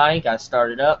second, everybody. Gotta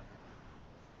start it up.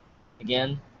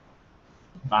 Again.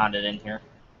 Find it in here.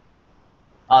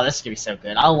 Oh, this is gonna be so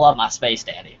good. I love my Space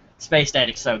Dandy. Space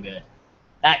Dandy's so good.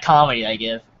 That comedy they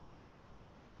give.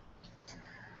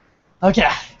 Okay.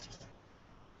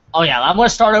 Oh yeah, I'm gonna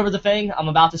start over the thing. I'm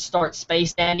about to start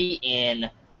Space Dandy in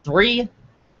 3,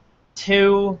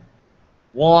 2,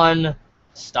 1,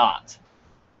 start.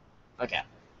 Okay.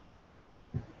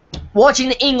 Watching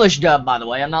the English dub, by the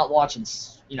way. I'm not watching,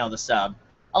 you know, the sub.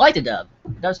 I like the dub.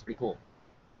 The dub's pretty cool.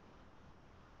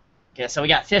 Okay, so we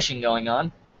got fishing going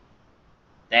on.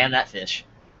 Damn that fish.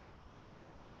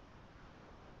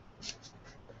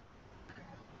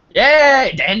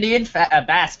 Yay! Dandy and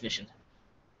bass fishing.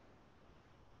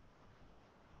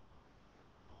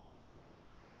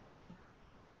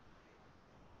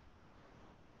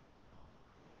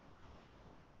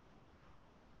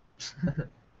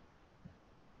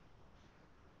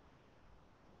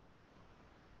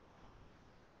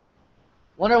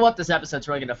 Wonder what this episode's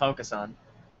really going to focus on.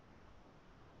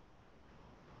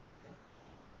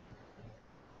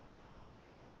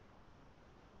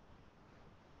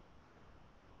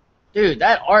 Dude,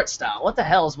 that art style, what the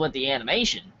hell is with the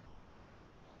animation?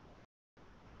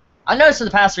 I noticed in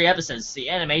the past 3 episodes, the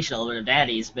animation element of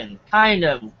Dandy's been kind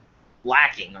of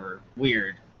lacking or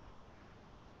weird.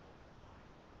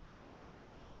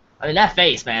 I mean, that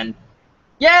face, man.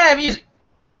 Yeah, music!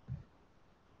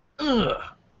 Ugh.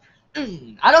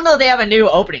 I don't know if they have a new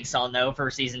opening song, though,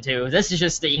 for Season 2. This is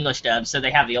just the English dub, so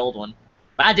they have the old one.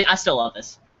 But I still love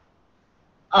this.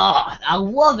 Oh, I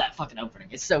love that fucking opening.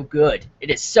 It's so good. It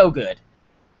is so good.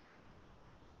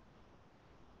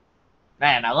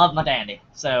 Man, I love my Dandy.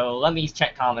 So, let me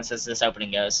check comments as this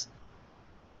opening goes.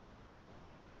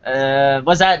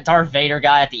 Was that Darth Vader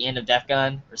guy at the end of Def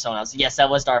Gun? Or someone else? Yes, that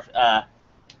was Darth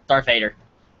Vader.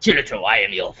 Kirito, I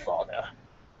am your father.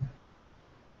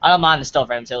 I don't mind the still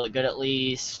frames. They look good at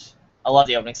least. I love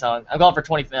the opening song. I'm going for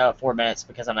 24 minutes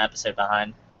because I'm an episode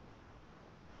behind.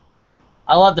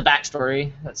 I love the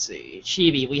backstory. Let's see.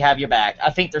 Chibi, we have your back.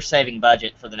 I think they're saving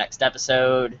budget for the next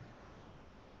episode.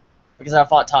 Because I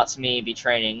thought Tatsumi would be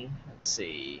training. Let's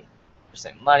see. They're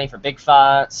saving money for big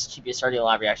fights. Chibi is starting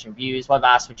live reaction reviews. What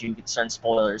advice would you concern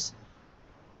spoilers?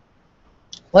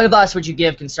 What advice would you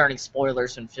give concerning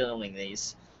spoilers when filming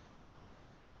these?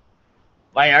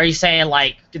 Like, are you saying,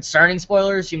 like, concerning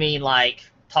spoilers? You mean, like,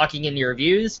 talking in your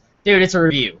reviews? Dude, it's a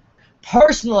review.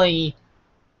 Personally,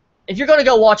 if you're going to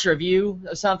go watch a review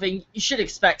of something, you should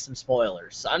expect some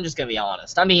spoilers. I'm just going to be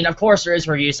honest. I mean, of course, there is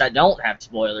reviews that don't have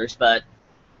spoilers, but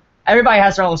everybody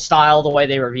has their own style, the way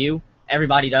they review.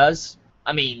 Everybody does.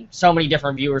 I mean, so many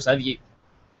different viewers of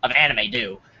anime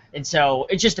do. And so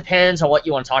it just depends on what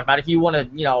you want to talk about. If you want to,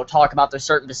 you know, talk about the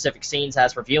certain specific scenes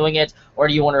as reviewing it, or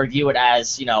do you want to review it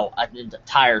as, you know, an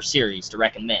entire series to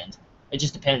recommend? It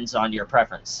just depends on your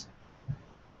preference.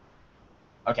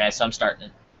 Okay, so I'm starting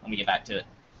it. Let me get back to it.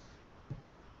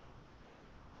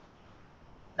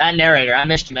 That narrator, I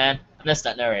missed you, man. I missed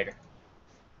that narrator.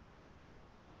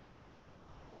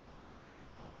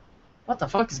 What the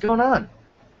fuck is going on?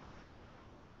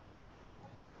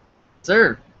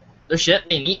 Sir, there's shit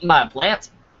being eaten by a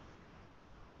plant?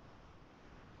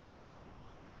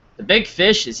 The big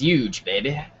fish is huge,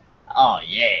 baby. Oh,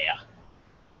 yeah.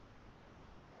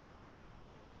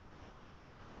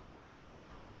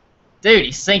 Dude,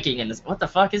 he's sinking in this. What the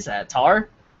fuck is that? Tar?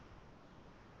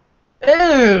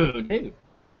 Ew, dude.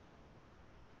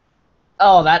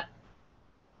 Oh, that.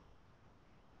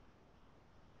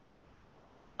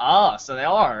 Oh, so they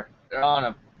are. They're on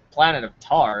a planet of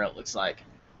tar, it looks like.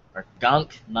 Or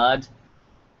gunk, mud.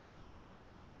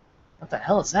 What the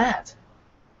hell is that?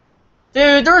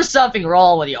 Dude, there was something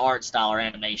wrong with the art style or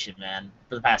animation, man,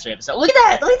 for the past 3 episodes. Look at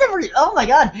that! Look at that! Oh my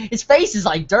god, his face is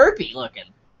like derpy looking.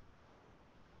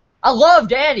 I love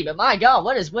Danny, but my god,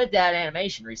 what is with that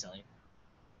animation recently?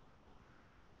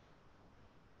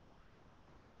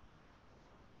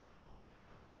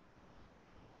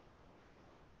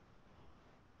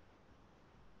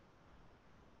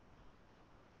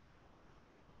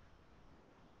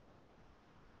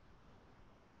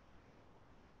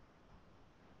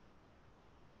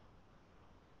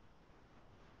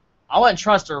 I wouldn't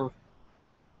trust a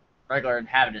regular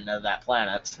inhabitant of that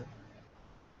planet.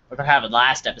 We're gonna have a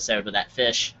last episode with that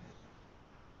fish.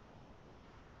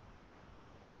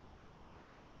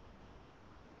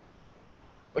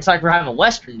 Looks like we're having a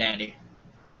Western Dandy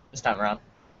this time around.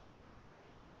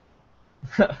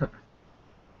 Are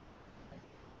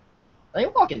they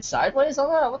walking sideways on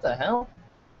that? What the hell?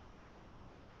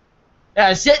 Yeah,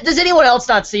 does anyone else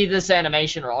not see this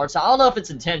animation or art style? I don't know if it's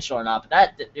intentional or not, but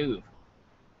that, dude.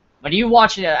 When you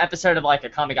watch an episode of like a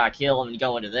Kami Got Kill and you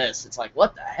go into this, it's like,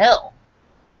 what the hell?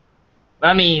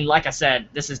 But I mean, like I said,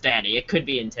 this is Danny. It could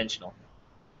be intentional.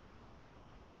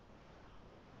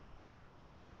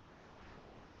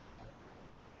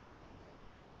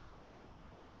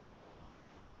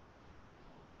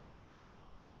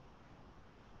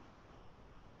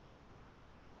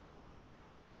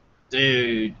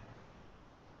 Dude.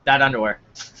 That underwear.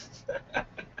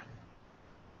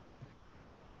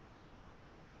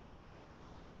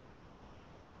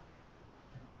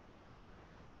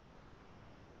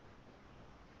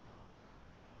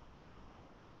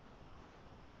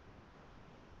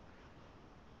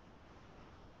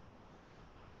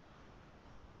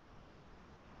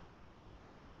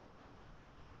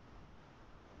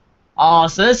 Oh,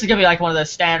 so this is gonna be like one of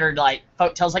those standard like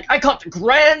folk tales, like I caught the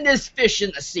grandest fish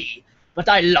in the sea, but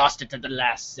I lost it at the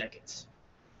last second.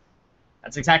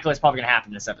 That's exactly what's probably gonna happen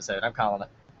in this episode. I'm calling it.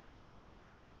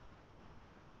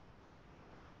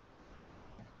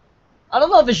 I don't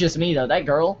know if it's just me though. That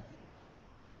girl,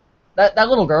 that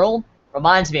little girl,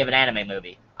 reminds me of an anime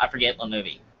movie. I forget what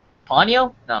movie.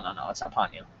 Ponyo? No, it's not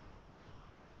Ponyo.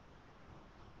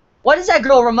 What does that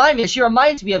girl remind me of? She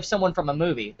reminds me of someone from a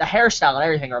movie. The hairstyle and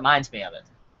everything reminds me of it.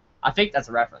 I think that's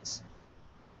a reference.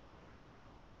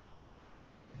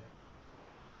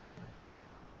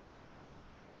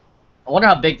 I wonder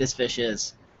how big this fish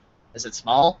is. Is it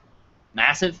small?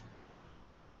 Massive?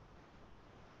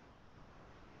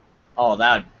 Oh,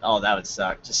 that would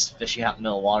suck. Just fishing out in the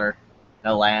middle of water.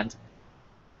 No land.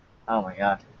 Oh my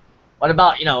god. What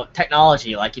about,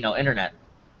 technology, like, internet?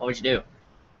 What would you do?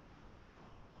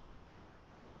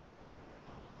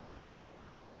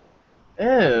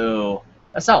 Ew.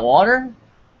 That's not water?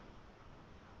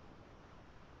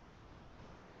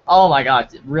 Oh my god,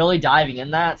 really diving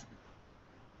in that?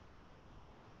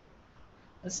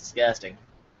 That's disgusting.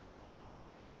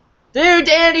 Dude,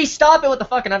 Danny, stop it with the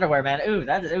fucking underwear, man. Ooh,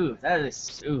 that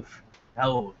is, oof.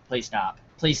 No, please stop.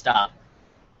 Please stop.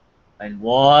 And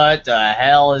what the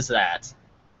hell is that?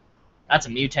 That's a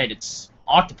mutated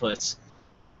octopus.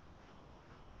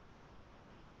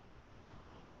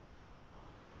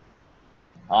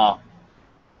 Oh.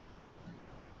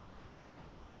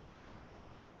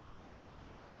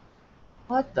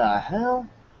 What the hell?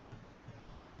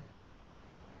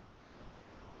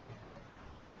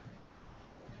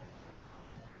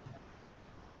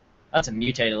 That's a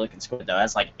mutated looking squid, though.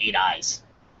 That's like 8 eyes.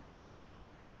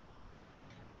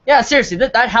 Yeah, seriously,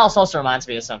 that house also reminds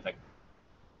me of something.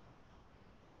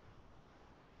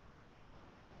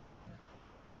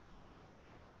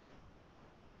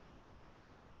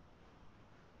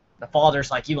 The father's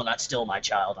like, you will not steal my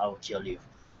child, I will kill you.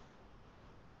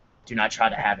 Do not try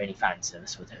to have any fine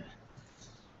service with her.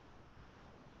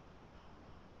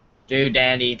 Dude,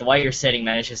 Dandy, the way you're sitting,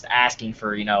 man, is just asking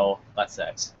for, butt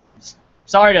sex.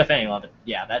 Sorry to offend anyone, but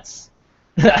yeah, that's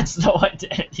the way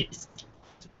Dandy's.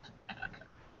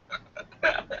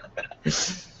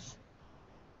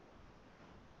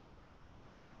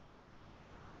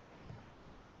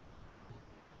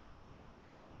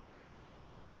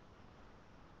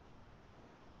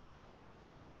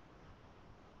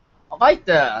 like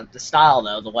the style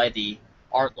though, the way the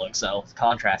art looks though, the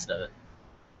contrast of it.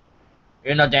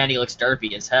 Even though Danny looks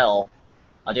derpy as hell,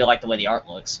 I do like the way the art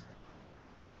looks.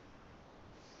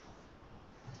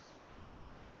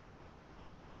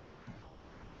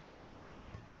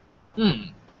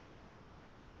 Hmm.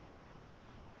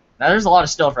 Now there's a lot of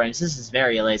still frames. This is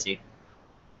very lazy.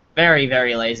 Very,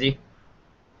 very lazy.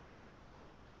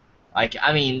 Like,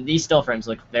 I mean, these still frames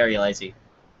look very lazy.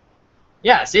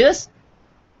 Yeah, see this?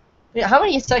 Yeah, how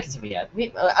many seconds have we had?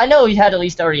 I know we had at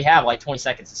least already have like 20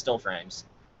 seconds of still frames.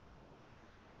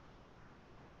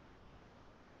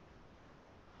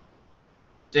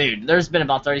 Dude, there's been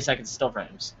about 30 seconds of still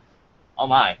frames. Oh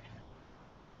my.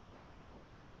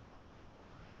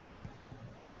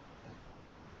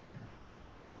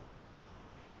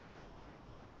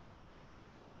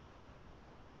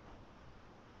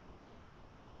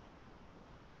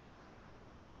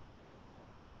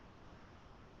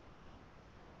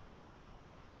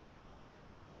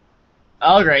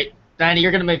 Oh great. Danny,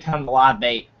 you're gonna become a live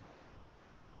bait.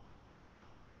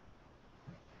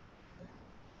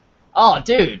 Oh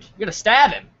dude, you're gonna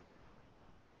stab him.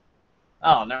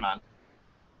 Oh, never mind.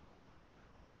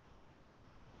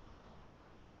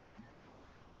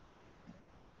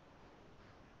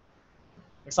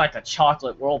 It's like a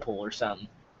chocolate whirlpool or something.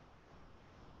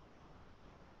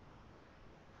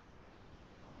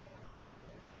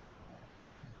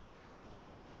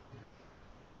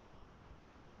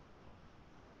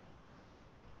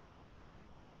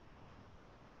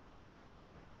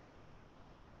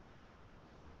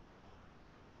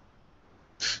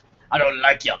 I don't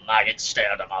like your maggot, stay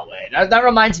out of my way. That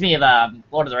reminds me of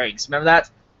Lord of the Rings. Remember that?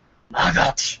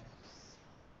 Maggot.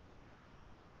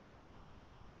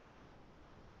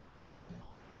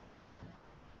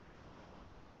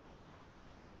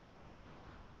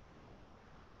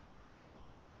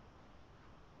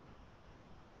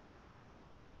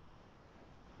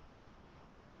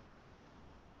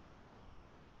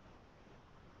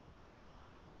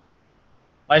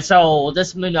 Like, so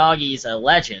this Munagi's a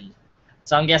legend.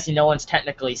 So I'm guessing no one's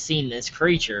technically seen this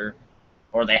creature,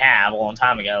 or they have a long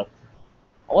time ago.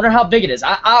 I wonder how big it is.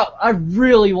 I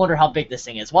really wonder how big this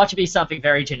thing is. Watch it be something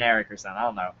very generic or something. I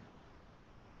don't know.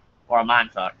 Or a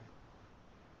mindfuck.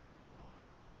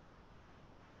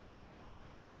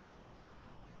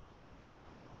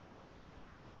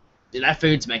 Dude, that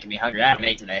food's making me hungry. I haven't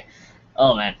ate today.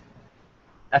 Oh man,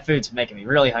 that food's making me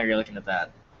really hungry looking at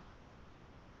that.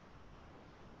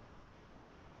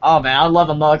 Oh man, I'd love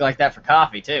a mug like that for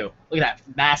coffee too. Look at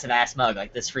that massive ass mug,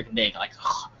 like this freaking big. Like,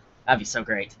 oh, that'd be so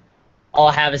great. All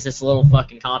I have is this little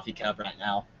fucking coffee cup right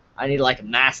now. I need like a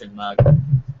massive mug.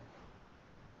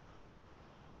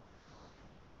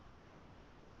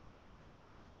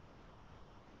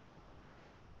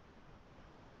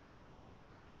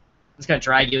 It's gonna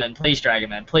drag you in. Please drag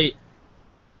him in.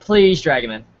 Please drag him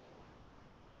in.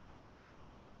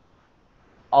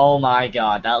 Oh my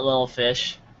god, that little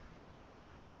fish.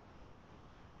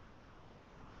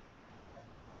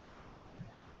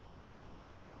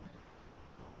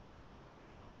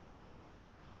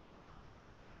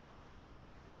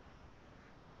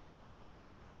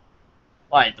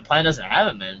 Wait, the plan doesn't have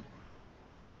him in.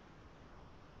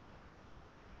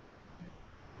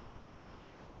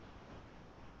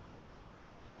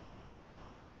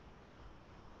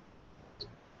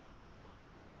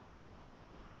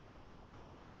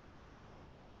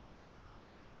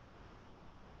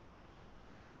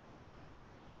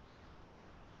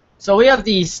 So we have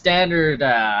these standard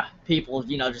people,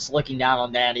 you know, just looking down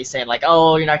on Danny, saying like,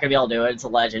 "Oh, you're not gonna be able to do it. It's a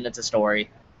legend. It's a story."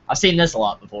 I've seen this a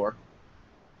lot before.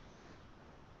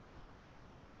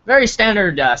 Very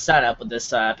standard setup with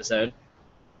this episode.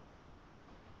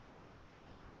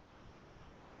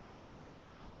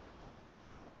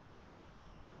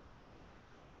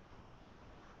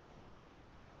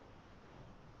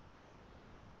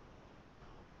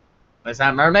 Is that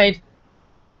a mermaid?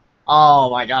 Oh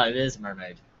my god, it is a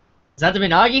mermaid. Is that the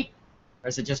Minagi? Or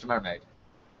is it just a mermaid?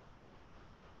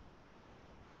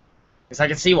 Because I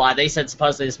can see why they said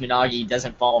supposedly this Minagi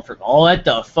doesn't fall from. Oh, what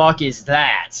the fuck is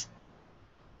that?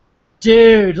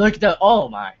 Dude, look at the. Oh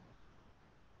my.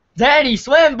 Danny,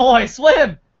 swim, boy,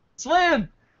 swim! Swim!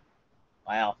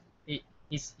 Wow.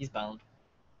 He's boned.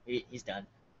 He's done.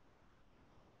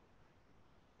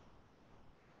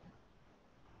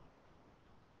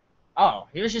 Oh,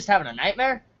 he was just having a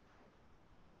nightmare?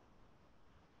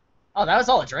 Oh, that was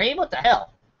all a dream? What the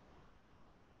hell?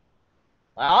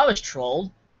 Well, I was trolled.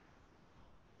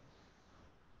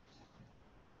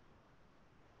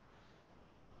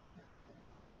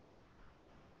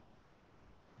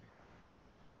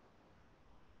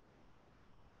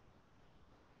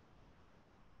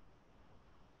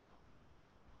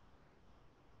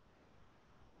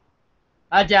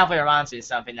 That definitely reminds me of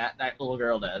something that little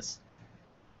girl does.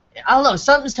 I don't know,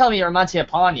 something's telling me it reminds me of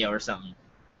Ponyo or something.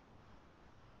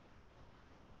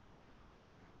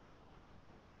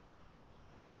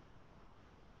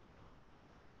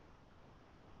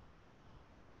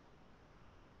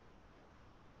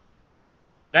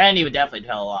 Randy would definitely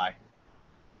tell a lie.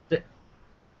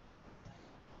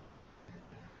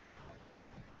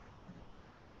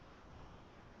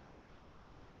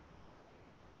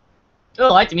 Oh, I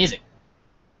like the music.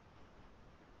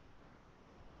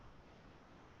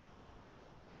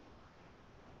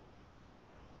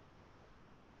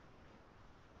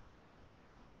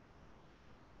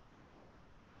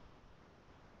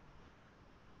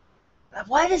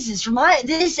 Why does this remind?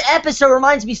 This episode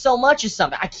reminds me so much of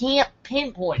something. I can't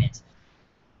pinpoint it.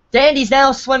 Dandy's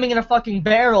now swimming in a fucking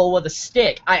barrel with a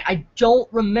stick. I don't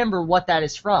remember what that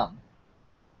is from.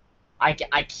 I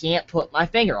can't put my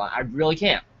finger on it. I really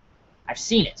can't. I've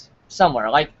seen it somewhere.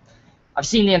 Like, I've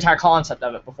seen the entire concept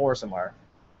of it before somewhere.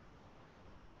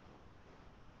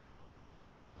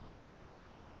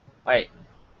 Wait.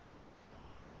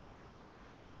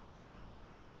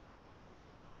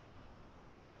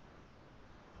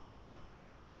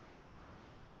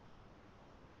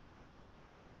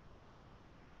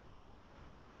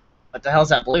 What the hell's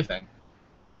that blue thing?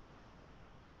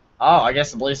 Oh, I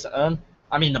guess the blue sun.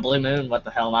 I mean the blue moon. What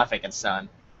the hell am I thinking, sun?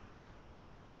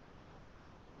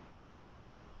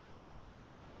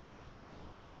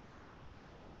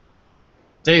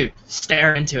 Dude,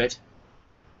 stare into it.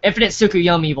 Infinite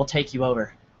Tsukuyomi will take you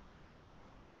over.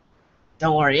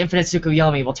 Don't worry, Infinite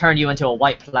Tsukuyomi will turn you into a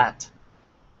white plant.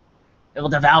 It will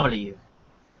devour you.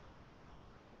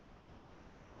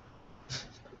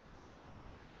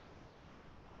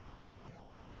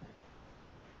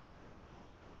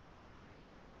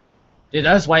 Dude,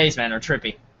 those waves, man, are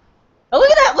trippy. Oh, look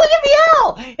at that! Look at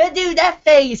Meow! Dude, that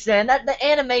face, man, the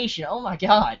animation, oh my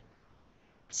god.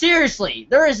 Seriously,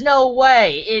 there is no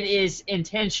way it is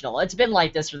intentional. It's been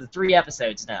like this for the 3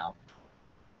 episodes now.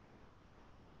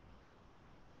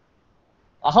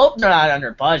 I hope they're not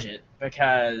under budget,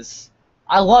 because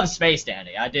I love Space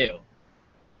Dandy, I do.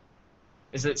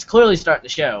 It's clearly starting to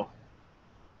show.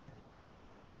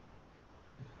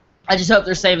 I just hope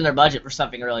they're saving their budget for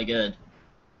something really good.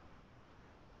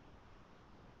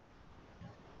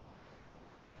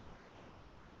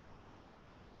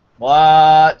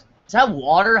 What? Does that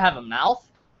water have a mouth?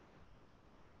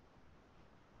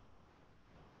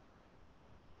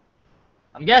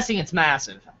 I'm guessing it's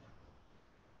massive.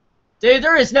 Dude,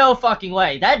 there is no fucking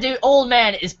way. That dude, old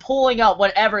man, is pulling up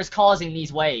whatever is causing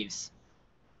these waves.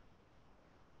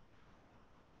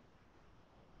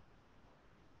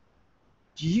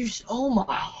 Oh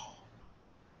my.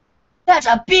 That's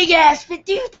a big ass fish,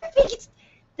 dude.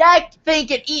 That thing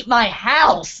can eat my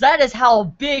house. That is how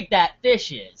big that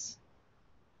fish is.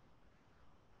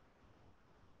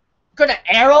 Gonna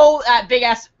arrow that big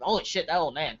ass. Holy shit, that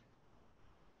old man.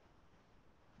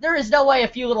 There is no way a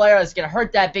few little arrows gonna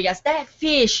hurt that big ass. That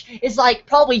fish is like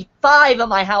probably 5 of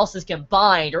my houses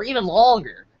combined, or even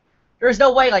longer. There's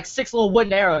no way like 6 little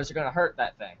wooden arrows are gonna hurt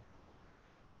that thing.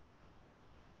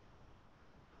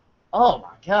 Oh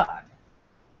my god.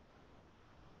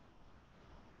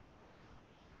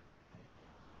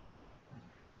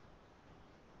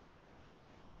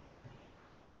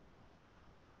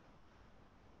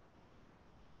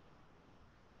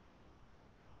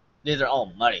 These are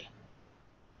all muddy.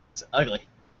 It's ugly.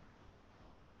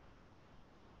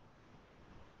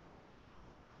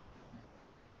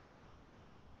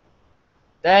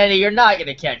 Danny, you're not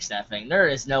gonna catch that thing. There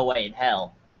is no way in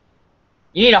hell.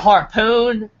 You need a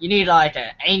harpoon, you need like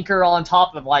an anchor on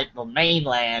top of like the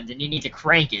mainland, and you need to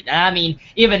crank it. And I mean,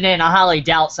 even then, I highly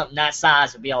doubt something that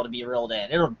size would be able to be reeled in.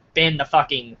 It'll bend the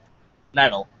fucking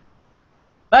metal.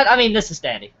 But I mean, this is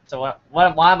Dandy, so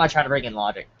why am I trying to bring in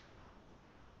logic?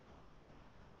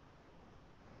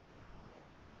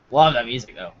 Love that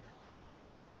music though.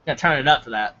 Gotta turn it up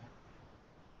for that.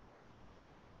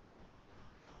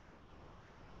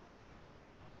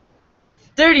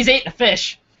 Dude, he's eating a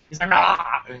fish. He's like,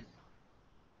 ah!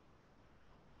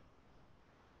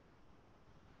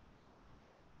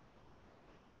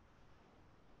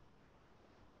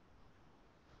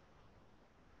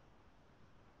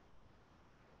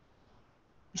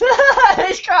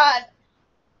 He's crying.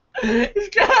 He's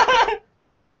crying.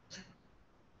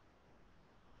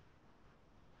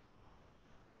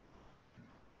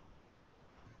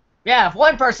 Yeah, if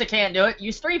one person can't do it,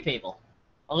 use 3 people.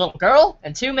 A little girl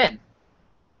and 2 men.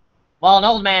 Well, an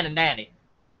old man and Danny.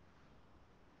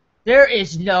 There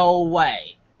is no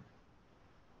way.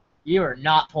 You are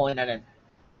not pulling that in.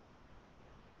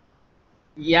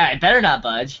 Yeah, it better not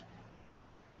budge.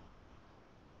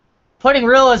 putting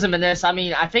realism in this, I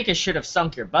mean, I think it should have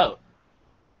sunk your boat.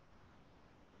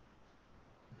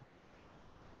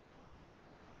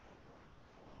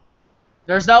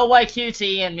 There's no way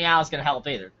QT and Meow's gonna help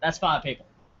either. That's 5 people.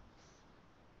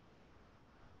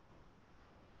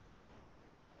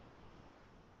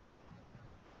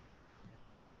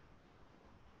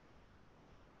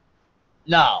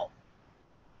 No.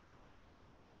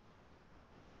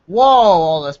 Whoa,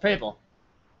 all those people.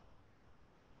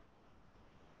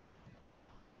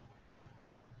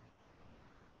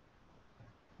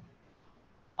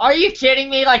 Are you kidding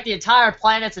me? Like, the entire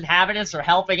planet's inhabitants are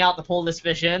helping out to pull this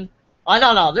fish in? I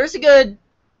don't know. There's a good...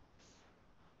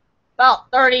 about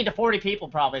 30 to 40 people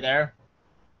probably there.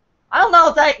 I don't know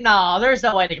if they... No, there's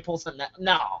no way they can pull something...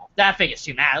 No, that thing is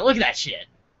too mad. Look at that shit.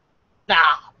 Nah.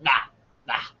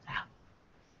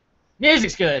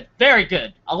 Music's good. Very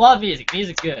good. I love music.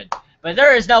 Music's good. But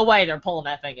there is no way they're pulling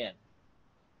that thing in.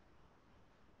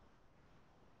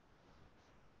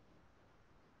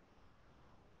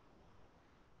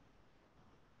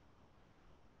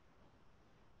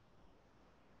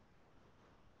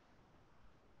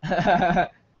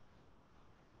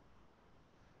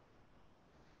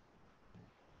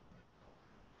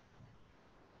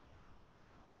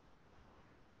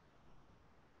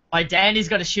 My Dandy's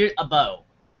gonna shoot a bow.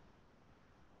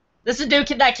 This is a dude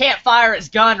that can't fire his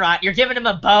gun right. You're giving him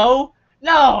a bow?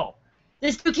 No!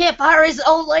 This dude can't fire his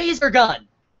own laser gun!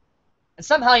 And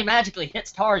somehow he magically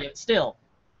hits target still.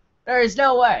 There is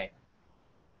no way.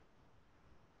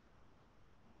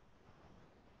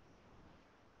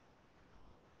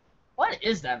 What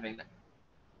is that thing?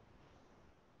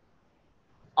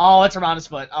 Oh, it's around his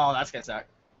foot. Oh, that's gonna suck.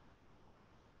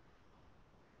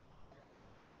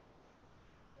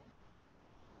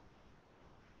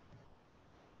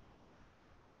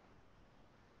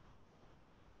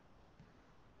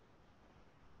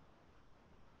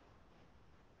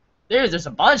 Dude, there's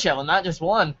a bunch of them, not just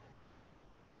one.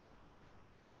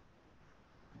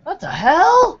 What the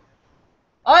hell?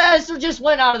 Oh yeah, this just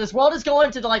went out of this world. It's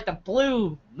going to like the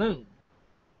blue moon.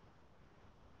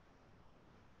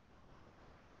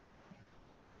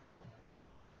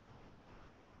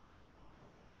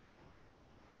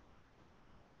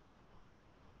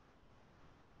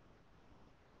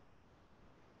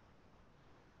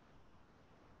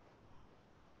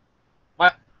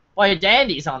 What? Why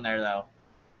Dandy's on there though?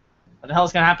 What the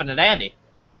hell's gonna happen to Dandy?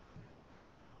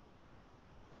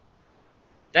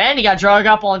 Dandy got dragged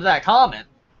up onto that comment.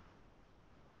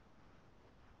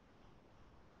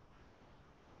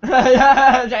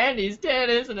 Yeah, Dandy's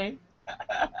dead, isn't he?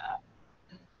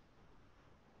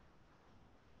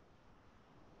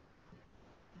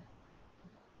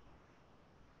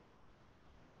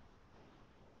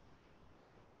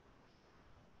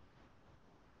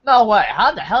 No way.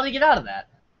 How the hell did he get out of that?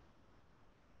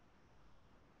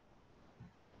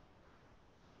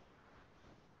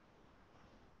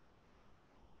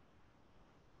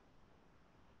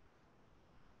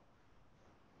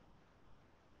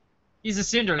 He's a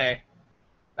tsundere.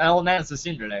 That old man's a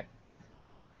tsundere.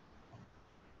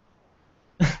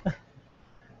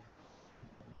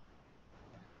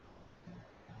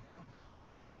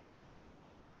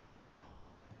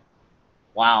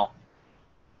 Wow.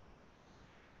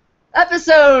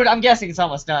 Episode, I'm guessing it's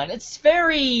almost done. It's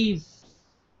very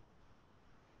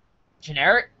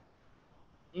generic.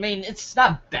 I mean, it's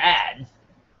not bad.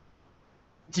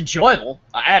 It's enjoyable.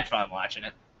 I had fun watching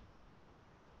it.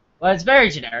 But it's very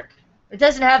generic. It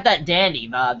doesn't have that Dandy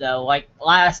vibe, though, like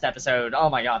last episode. Oh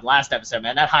my god, last episode,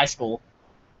 man. That high school.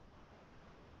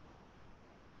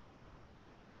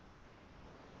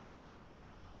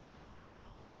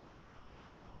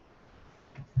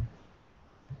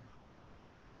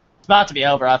 It's about to be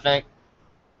over, I think.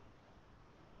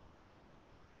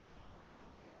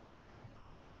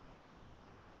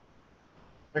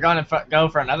 We're going to go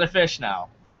for another fish now.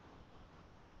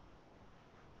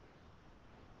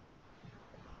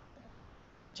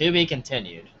 To be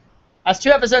continued. That's 2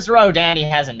 episodes in a row Danny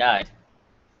hasn't died.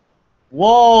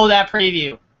 Whoa, that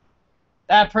preview.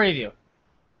 That preview.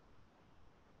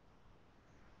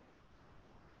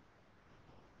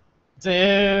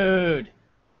 Dude.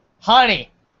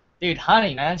 Honey. Dude,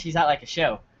 Honey, man. She's out like a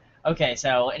show. Okay,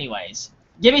 so anyways.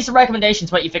 Give me some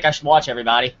recommendations what you think I should watch,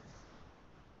 everybody.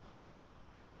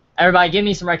 Everybody, give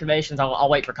me some recommendations. I'll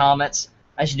wait for comments.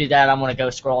 I should do that. I'm going to go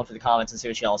scrolling through the comments and see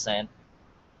what y'all are saying.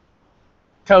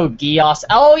 Code Geass.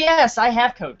 Oh, yes, I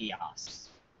have Code Geass.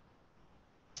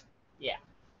 Yeah.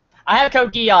 I have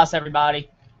Code Geass, everybody.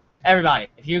 Everybody,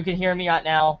 if you can hear me right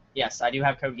now, yes, I do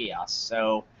have Code Geass.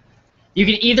 So, you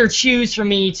can either choose for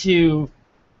me to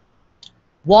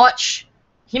watch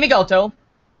Himigoto,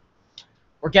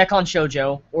 or Gekon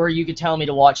Shoujo, or you could tell me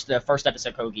to watch the first episode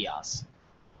of Code Geass.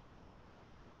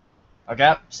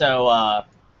 Okay, so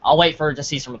I'll wait to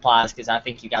see some replies because I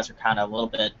think you guys are kind of a little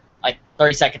bit like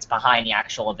 30 seconds behind the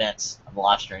actual events of the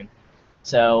live stream.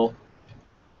 So,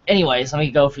 anyways, let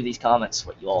me go through these comments.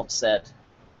 What you all said.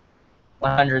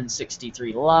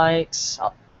 163 likes.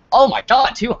 Oh my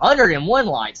God, 201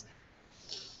 likes.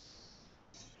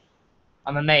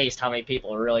 I'm amazed how many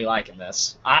people are really liking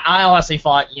this. I honestly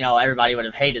thought, everybody would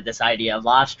have hated this idea of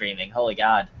live streaming. Holy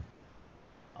God.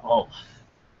 Oh.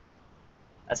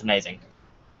 That's amazing.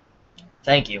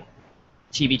 Thank you.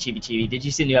 Chibi, Chibi, Chibi. Did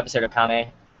you see the new episode of Kame?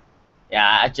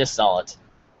 Yeah, I just saw it.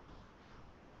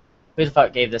 Who the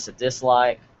fuck gave this a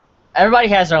dislike? Everybody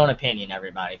has their own opinion,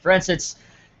 everybody. For instance,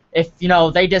 if,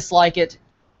 they dislike it,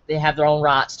 they have their own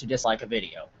rights to dislike a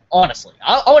video. Honestly.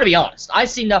 I want to be honest. I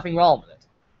see nothing wrong with it.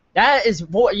 That is,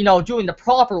 doing the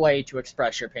proper way to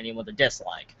express your opinion with a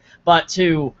dislike. But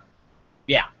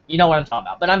yeah, you know what I'm talking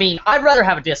about. But I mean, I'd rather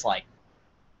have a dislike.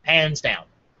 Hands down.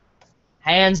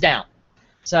 Hands down.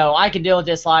 So I can deal with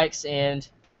dislikes, and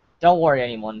don't worry,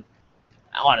 anyone.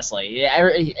 Honestly,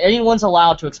 anyone's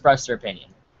allowed to express their opinion.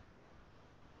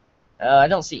 I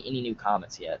don't see any new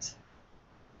comments yet.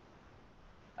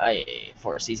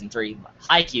 For Season 3.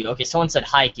 Haikyuu. Okay, someone said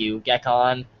Haikyuu.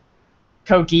 Gekon.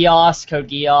 Code Geass. Code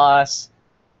Geass.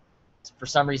 For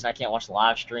some reason, I can't watch the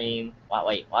live stream.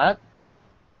 Wait, what?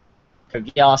 Code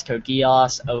Geass. Code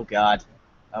Geass. Oh, God.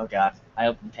 Oh, God. I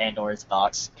opened Pandora's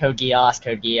box. Code Geass.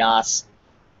 Code Geass.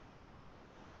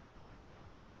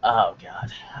 Oh,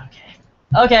 God. Okay.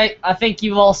 Okay, I think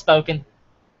you've all spoken.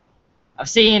 I've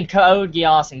seen Code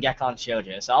Geass and Gekon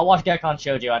Shoujo, so I'll watch Gekon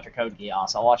Shoujo after Code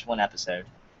Geass. I'll watch one episode.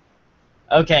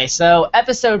 Okay, so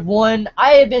episode 1,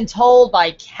 I have been told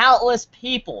by countless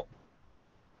people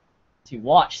to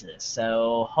watch this,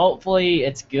 so hopefully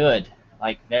it's good.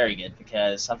 Like, very good,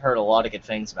 because I've heard a lot of good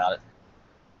things about it.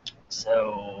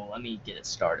 So, let me get it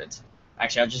started.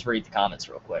 Actually, I'll just read the comments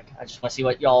real quick. I just want to see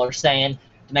what y'all are saying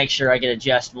to make sure I get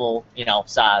adjustable,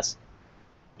 size.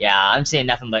 Yeah, I'm seeing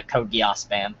nothing but Code Geass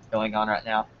spam going on right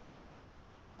now.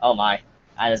 Oh my,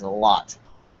 that is a lot.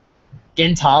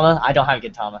 Gintama? I don't have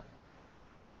Gintama.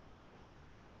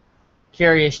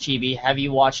 Curious Chibi, have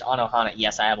you watched Anohana?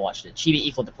 Yes, I have watched it. Chibi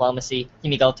Equal Diplomacy,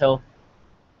 Himigoto,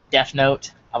 Death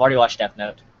Note. I've already watched Death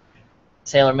Note.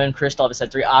 Sailor Moon Crystal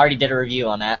episode 3. I already did a review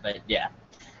on that, but yeah.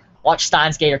 Watch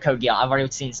Steins Gate or Code Geass. I've already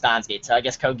seen Steins Gate, so I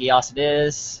guess Code Geass it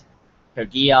is. Code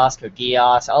Geass, Code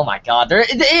Geass. Oh my God,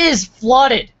 it is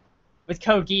flooded with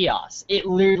Code Geass. It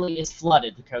literally is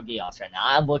flooded with Code Geass right now.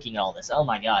 I'm looking at all this. Oh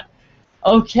my God.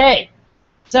 Okay.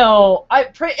 So,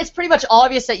 it's pretty much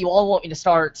obvious that you all want me to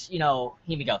start,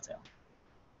 Himigoto.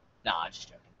 Nah, I'm just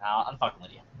joking. Nah, I'm fucking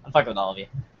with you. I'm fucking with all of you.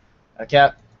 Okay?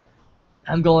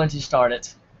 I'm going to start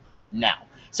it now.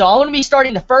 So, I'm going to be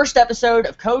starting the first episode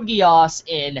of Code Geass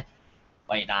in...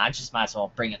 Wait, nah, I just might as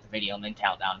well bring up the video and then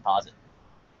count down and pause it.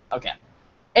 Okay.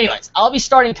 Anyways, I'll be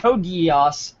starting Code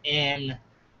Geass in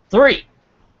 3,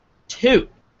 2,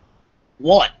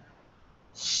 1.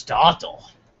 Startle.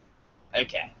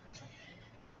 Okay.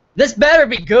 This better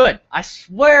be good. I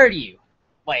swear to you.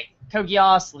 Wait, Code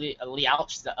Geass,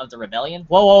 Liouch of the Rebellion?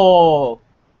 Whoa, whoa, whoa, whoa.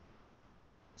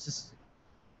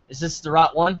 Is this the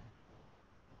right one?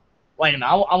 Wait a minute,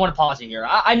 I want to pause it here.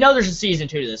 I know there's a season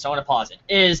 2 to this, so I want to pause it.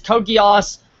 Is Code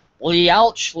Geass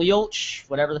Liouch,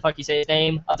 whatever the fuck you say his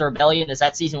name, of the Rebellion, is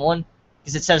that season 1?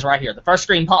 Because it says right here. The first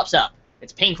screen pops up.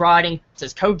 It's pink writing. It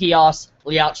says Code Geass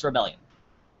Liouch Rebellion.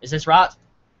 Is this right?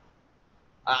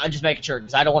 I'm just making sure,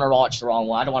 because I don't want to watch the wrong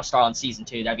one. I don't want to start on season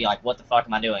 2. That'd be like, what the fuck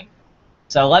am I doing?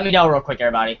 So let me know real quick,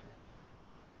 everybody.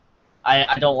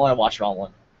 I don't want to watch the wrong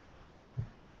one.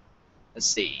 Let's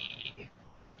see.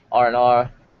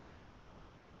 R&R.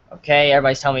 Okay,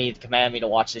 everybody's telling me to command me to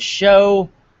watch this show.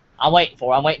 I'm waiting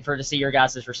for to see your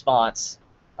guys' response.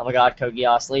 Oh my God, Code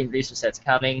Geass. Lead producer said it's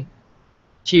coming.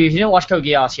 Chibi, if you didn't watch Code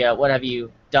Geass yet, what have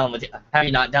you done with it? Have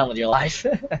you not done with your life?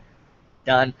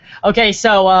 Done. Okay,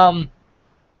 so,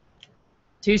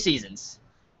 2 seasons.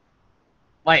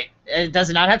 Wait, does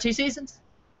it not have 2 seasons?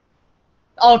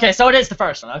 Oh, okay, so it is the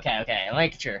first one. Okay, I'm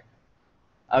making sure.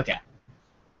 Okay.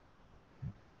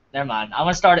 Never mind. I'm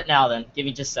gonna start it now then. Give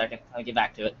me just a second. I'll get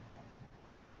back to it.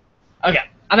 Okay,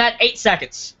 I'm at 8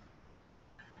 seconds.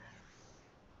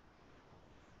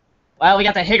 Well, we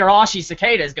got the Higurashi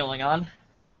cicadas going on.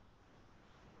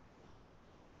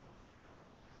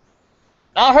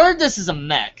 I heard this is a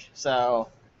mech, so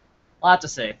we'll have to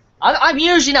see. I'm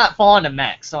usually not fond of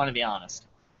mechs, so I want to be honest.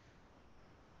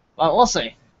 But we'll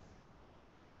see.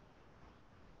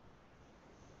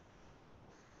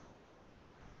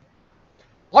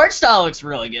 Art style looks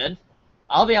really good.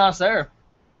 I'll be honest there.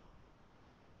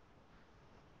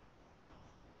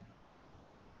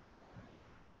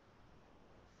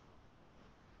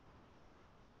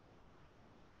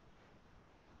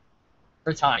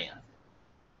 Britannia.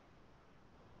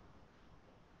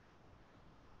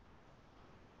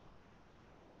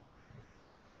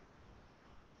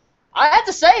 I have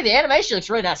to say, the animation looks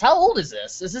really nice. How old is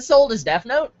this? Is this old as Death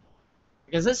Note?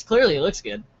 Because this clearly looks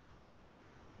good.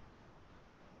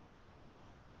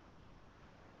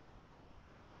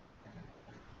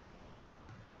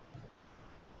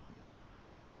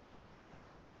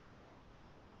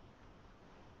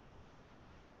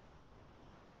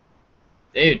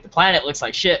 Dude, the planet looks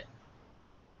like shit.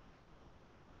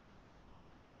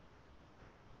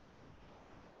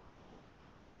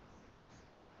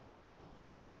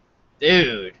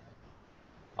 Dude.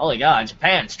 Holy god,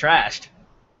 Japan's trashed.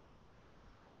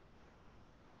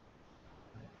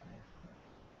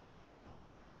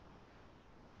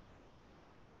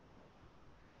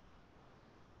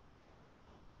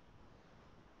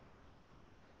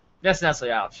 That's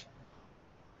Nestle, ouch.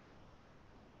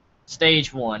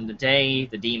 Stage 1, the day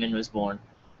the demon was born.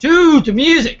 Dude, the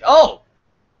music! Oh!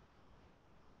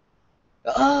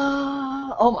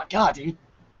 Oh my god, dude.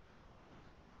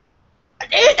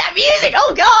 Dude, that music!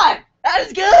 Oh god! That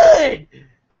is good!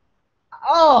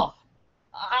 Oh!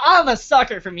 I'm a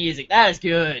sucker for music. That is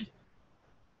good.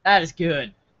 That is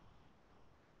good.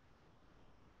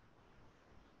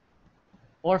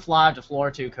 Floor 5 to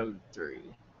floor 2, code 3.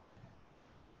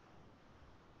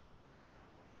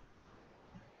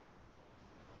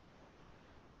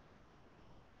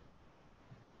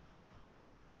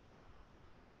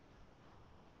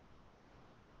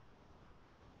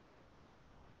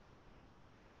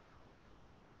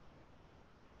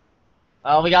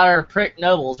 Oh, we got our prick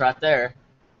nobles right there.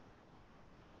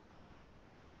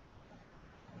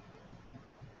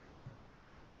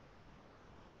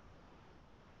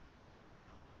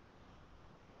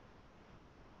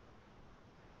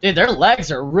 Dude, their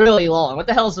legs are really long. What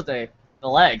the hell is with the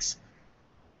legs?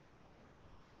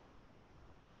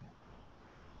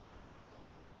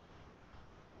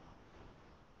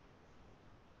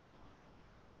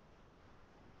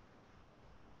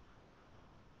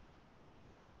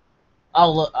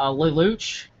 Oh,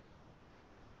 Lelouch?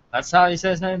 That's how you say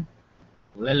his name?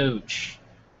 Lelouch.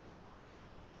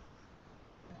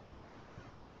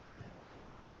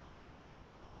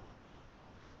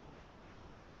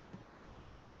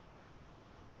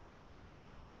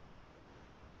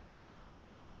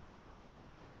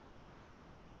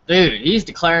 Dude, he's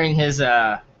declaring his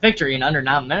victory in under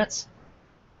 9 minutes.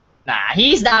 Nah,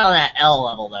 he's not on that L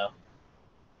level, though.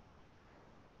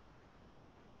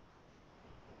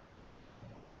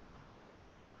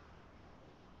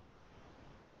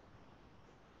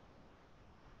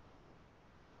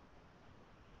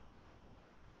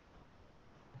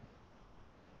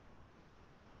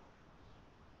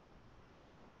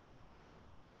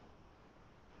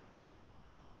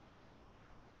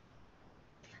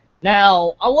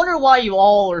 Now, I wonder why you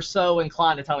all are so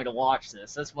inclined to tell me to watch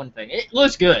this. That's one thing. It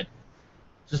looks good.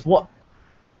 Just what?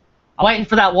 I'm waiting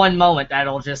for that one moment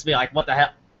that'll just be like, what the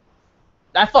hell?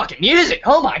 That fucking music!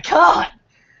 Oh my god!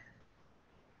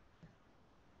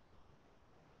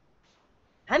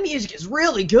 That music is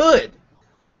really good!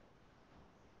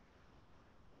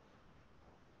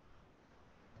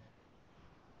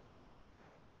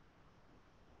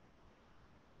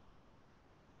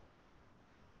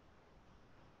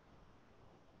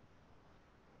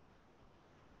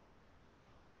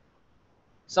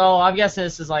 So, I'm guessing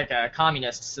this is like a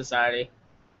communist society.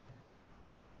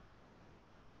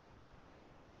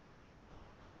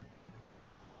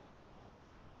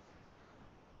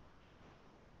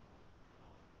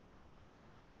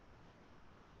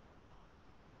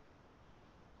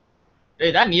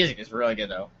 Dude, that music is really good,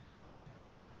 though.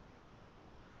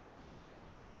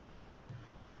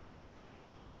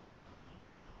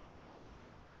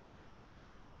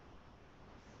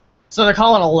 So they're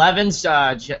calling 11s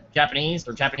Japanese,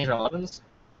 or Japanese are 11s?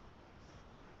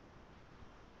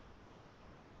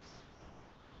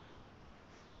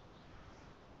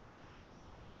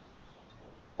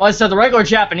 Well, so the regular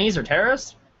Japanese are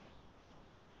terrorists?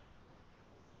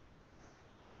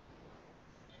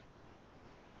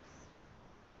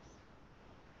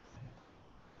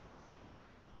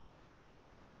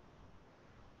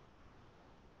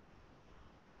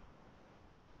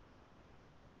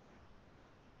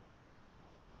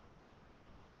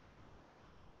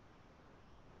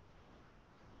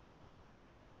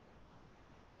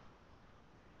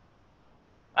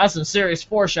 That's some serious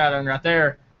foreshadowing right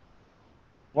there.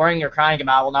 Worrying or crying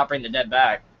about will not bring the dead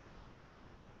back.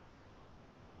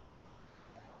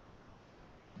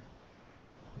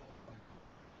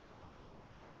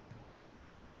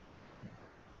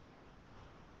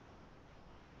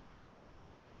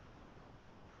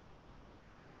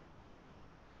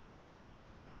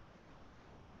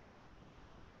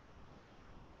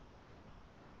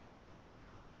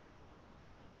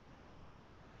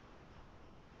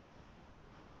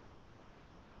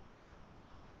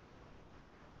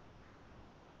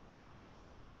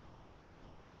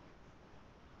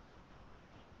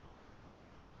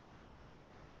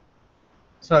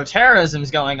 So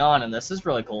terrorism's going on in this. This is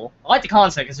really cool. I like the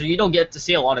concept because you don't get to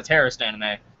see a lot of terrorist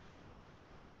anime.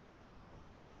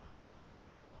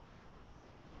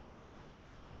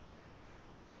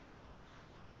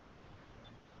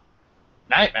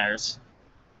 Nightmares.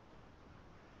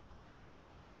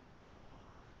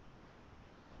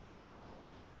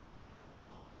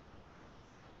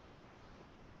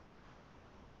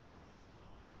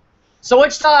 So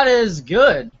which side is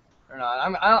good or not?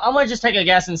 I'm gonna just take a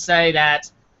guess and say that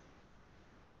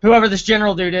whoever this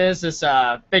general dude is, this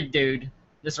big dude,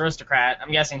 this aristocrat,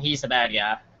 I'm guessing he's the bad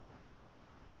guy.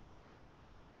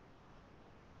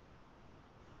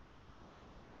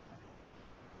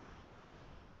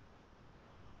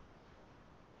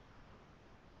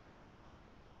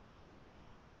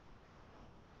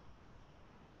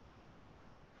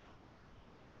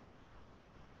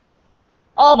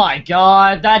 Oh my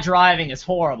god, that driving is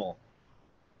horrible.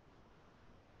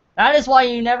 That is why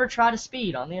you never try to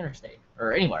speed on the interstate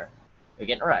or anywhere. You're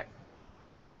getting wrecked.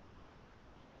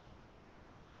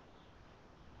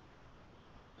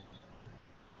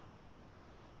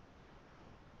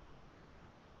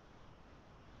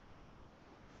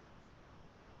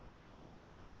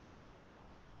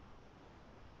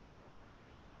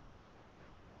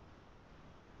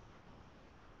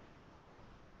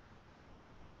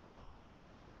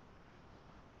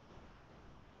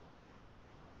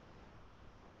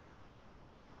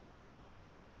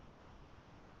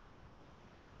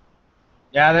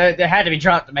 Yeah, they had to be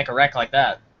drunk to make a wreck like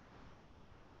that.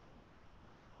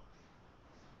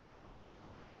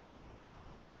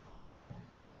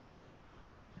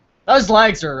 Those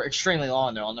legs are extremely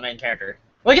long, though, on the main character.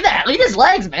 Look at that! Look at his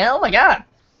legs, man! Oh my god!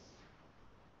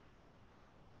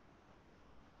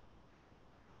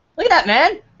 Look at that,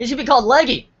 man! He should be called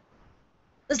Leggy.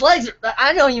 His legs are...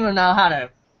 I don't even know how to...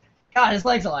 God, his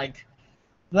legs are like...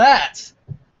 that.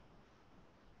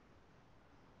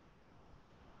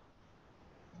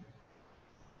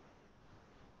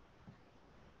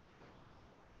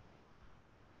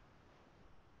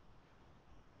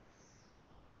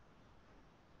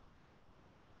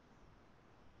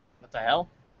 What the hell?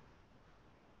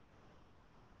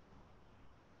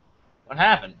 What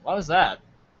happened? What was that?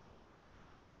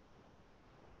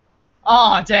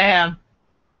 Oh, damn.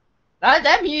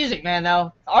 That music, man,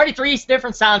 though. Already three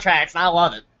different soundtracks, and I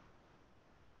love it.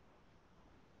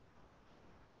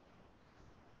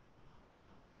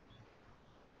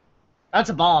 That's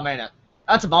a bomb, ain't it?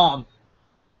 That's a bomb.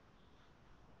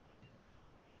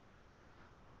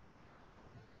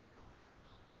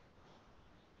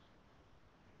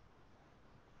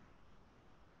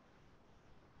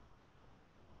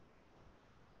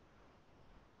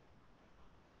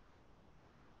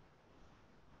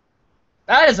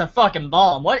 That is a fucking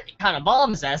bomb. What kind of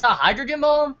bomb is that? It's not a hydrogen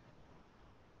bomb?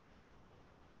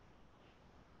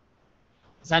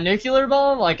 Is that a nuclear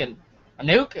bomb? Like a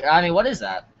nuke? I mean, what is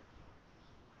that?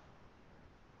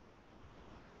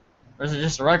 Or is it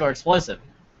just a regular explosive?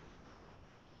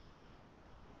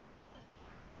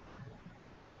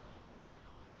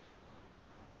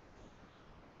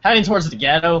 Heading towards the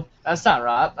ghetto? That's not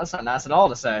right. That's not nice at all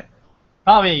to say.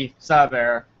 Probably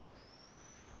sub-air.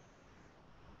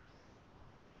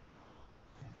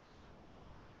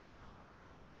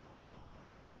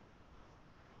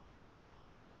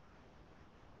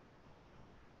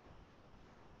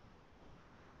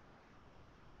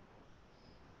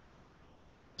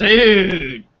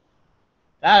 Dude!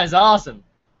 That is awesome.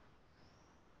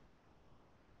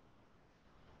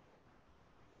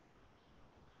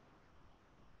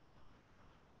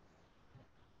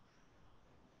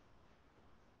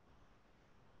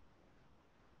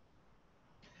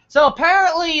 So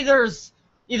apparently there's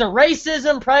either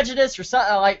racism, prejudice, or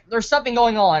something like there's something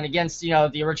going on against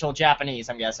the original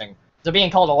Japanese. I'm guessing they're being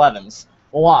called 11s.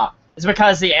 Well, why? Is it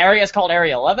because the area is called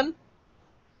Area 11,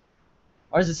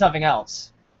 or is it something else?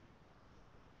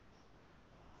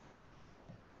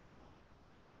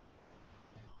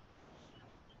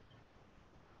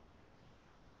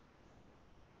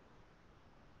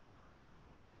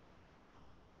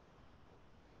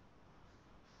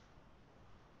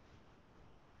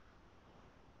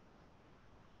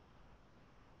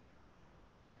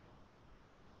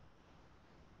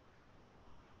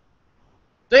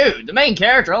 Dude, the main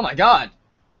character. Oh my god,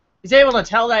 he's able to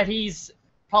tell that he's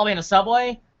probably in a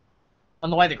subway on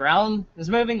the way the ground is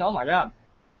moving. Oh my god.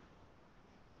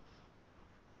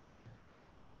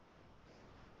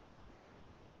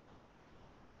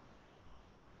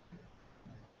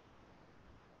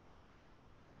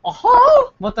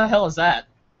 Oh, what the hell is that?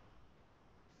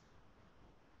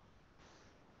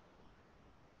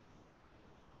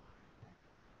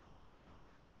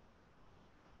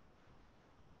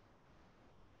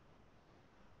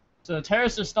 So the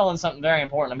terrorists are stolen something very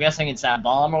important. I'm guessing it's that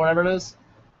bomb or whatever it is.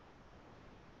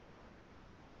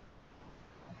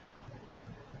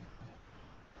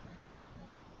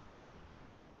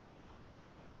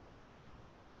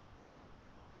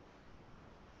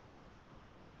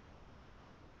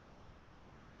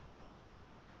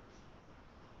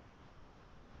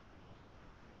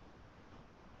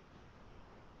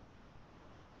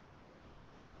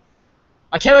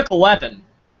 A chemical weapon.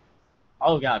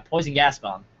 Oh god, poison gas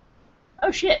bomb.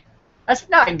 Oh shit. That's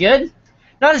not good.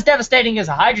 Not as devastating as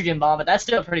a hydrogen bomb, but that's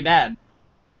still pretty bad.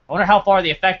 I wonder how far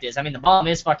the effect is. I mean, the bomb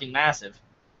is fucking massive.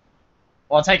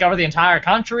 Will it take over the entire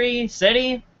country,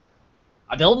 city,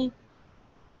 a building?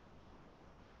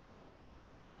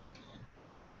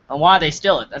 And why they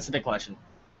steal it? That's the big question.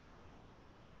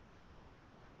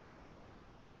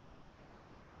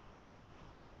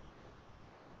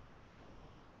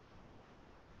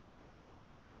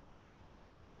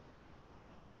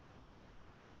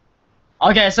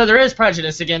 Okay, so there is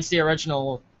prejudice against the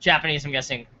original Japanese, I'm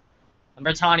guessing. And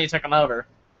Britannia took them over.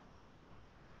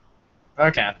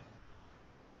 Okay.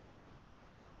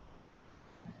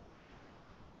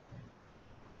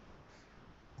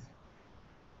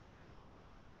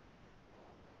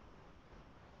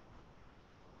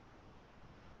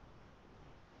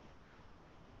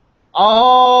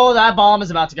 Oh, that bomb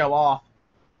is about to go off.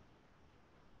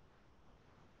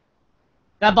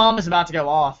 That bomb is about to go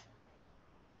off.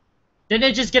 Didn't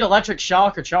it just get electric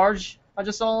shock or charge? I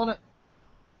just saw on it.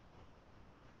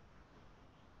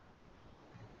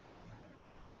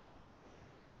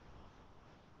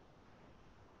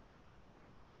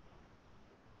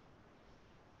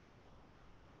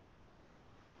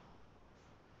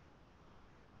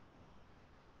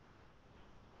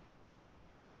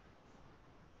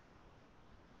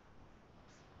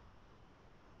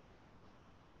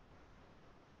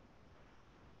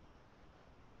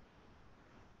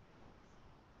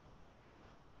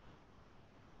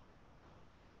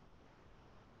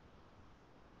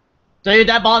 Dude,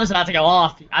 that bomb is about to go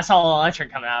off. I saw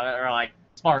electric coming out of it. Or like,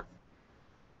 smart.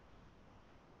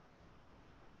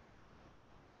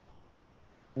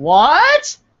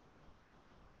 What?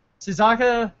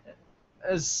 Suzaka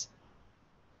is...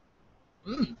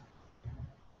 Mm.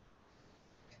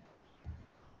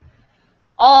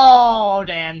 Oh,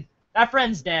 damn. That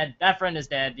friend's dead. That friend is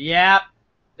dead. Yep.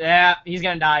 Yep. He's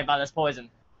gonna die by this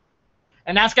poison.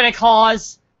 And that's gonna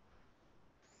cause...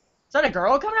 Is that a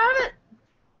girl coming out of it?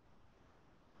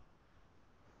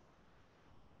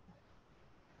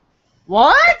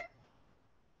 What?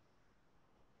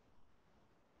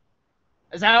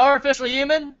 Is that an artificial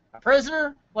human? A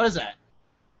prisoner? What is that?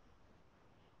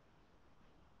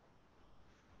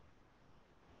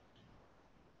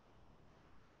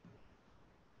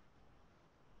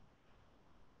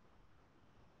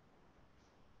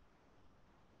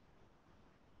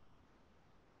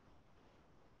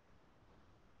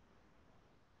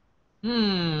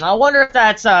 I wonder if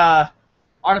that's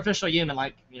artificial human,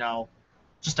 like, you know,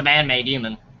 just a man-made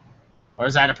human. Or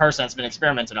is that a person that's been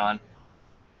experimented on?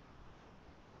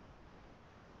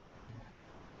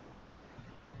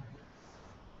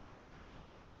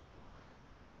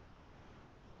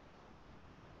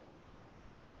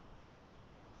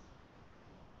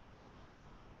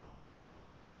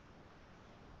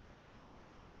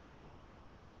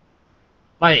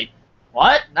 Wait,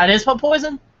 what? That is what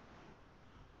poison?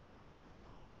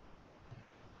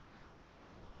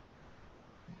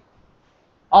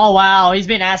 Oh wow, he's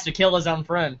being asked to kill his own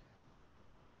friend.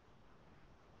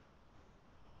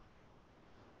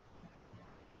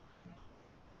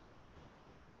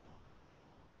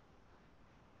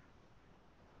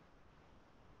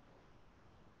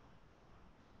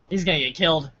 He's gonna get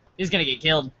killed. He's gonna get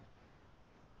killed.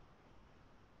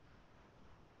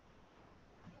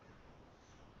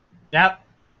 Yep.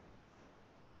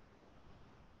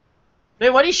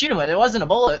 Dude, what are you shooting with? It wasn't a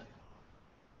bullet.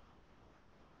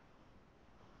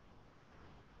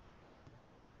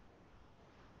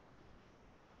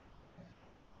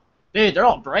 Dude, they're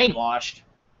all brainwashed.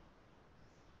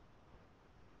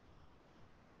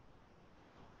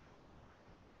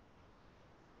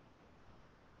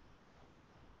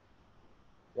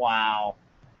 Wow.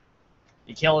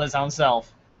 He killed his own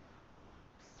self.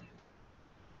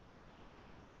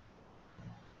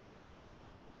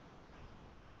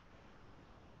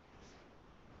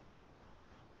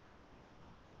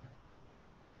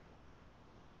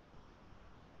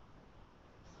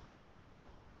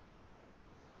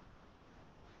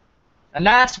 And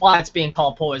that's why it's being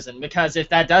called poison, because if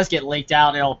that does get leaked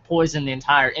out, it'll poison the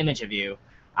entire image of you.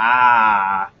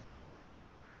 Ah.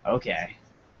 Okay.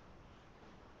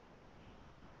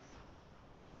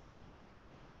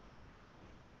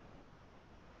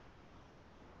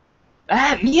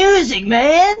 That music,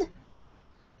 man!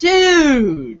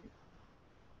 Dude!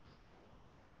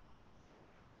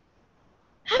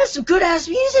 That is some good-ass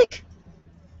music!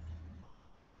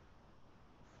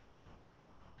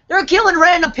 They're killing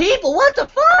random people, what the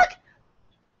fuck?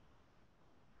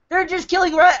 They're just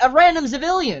killing random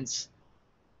civilians.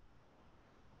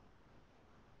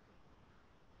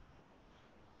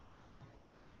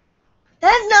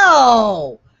 Then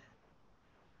no!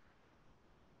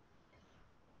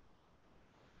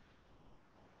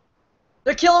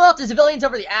 They're killing off the civilians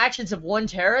over the actions of one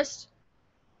terrorist?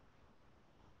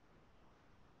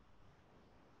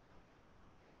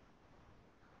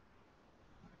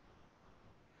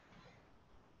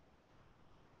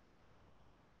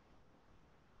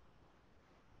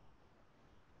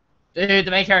 Dude,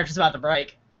 the main character's about to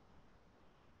break.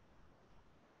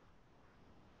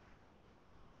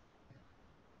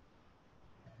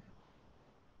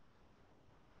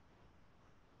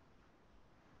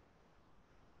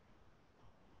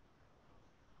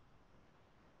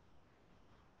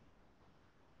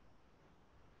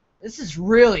 This is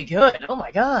really good. Oh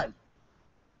my god.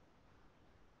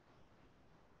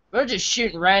 They're just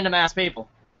shooting random ass people.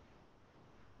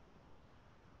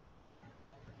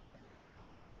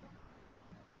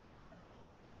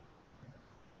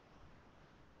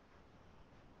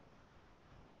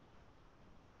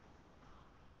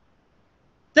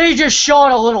 They just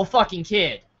shot a little fucking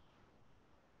kid.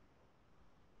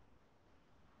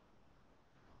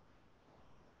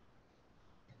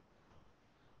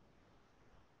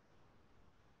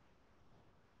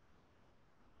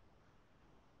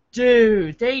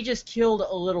 Dude, they just killed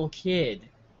a little kid.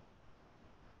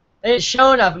 They didn't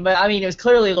show nothing, but I mean, it was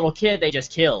clearly a little kid they just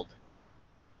killed.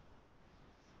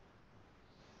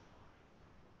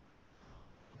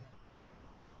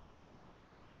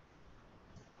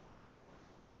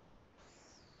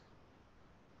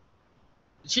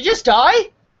 Did she just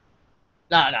die?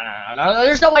 No.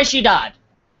 There's no way she died.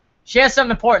 She has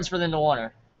some importance for them to want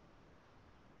her.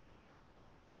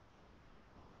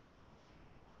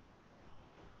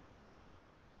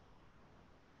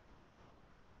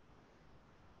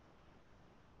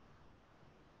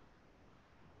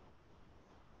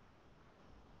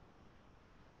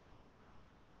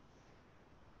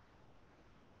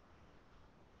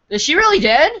 Is she really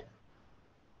dead?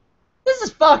 This is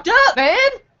fucked up, man!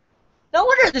 No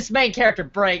wonder this main character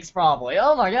breaks, probably.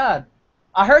 Oh my god.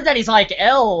 I heard that he's like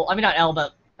I mean not L,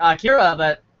 but Kira,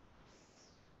 but...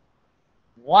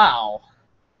 Wow.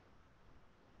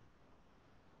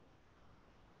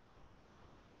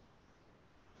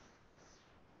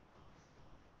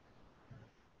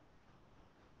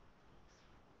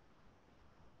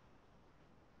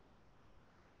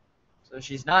 So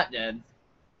she's not dead.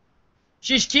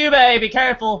 She's Chibi, be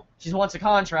careful! She wants a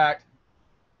contract.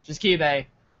 She's Chibi.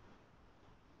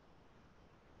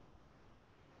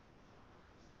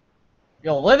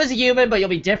 You'll live as a human, but you'll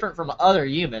be different from other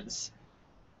humans.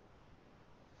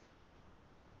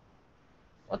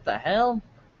 What the hell?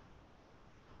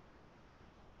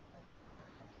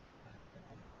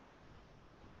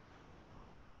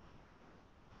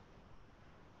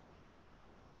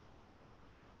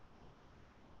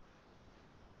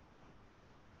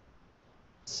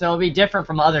 So it'll be different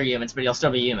from other humans, but you'll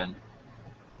still be human.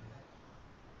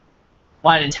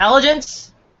 What,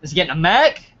 intelligence? Is he getting a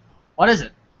mech? What is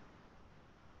it?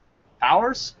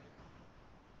 Powers?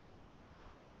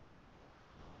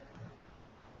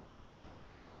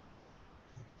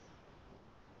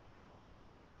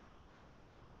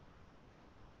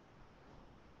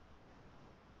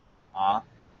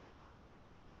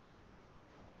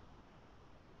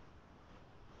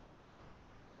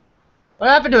 What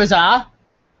happened to his eye?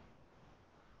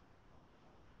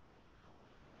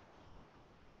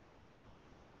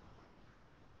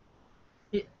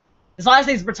 His last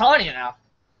name's Britannia now.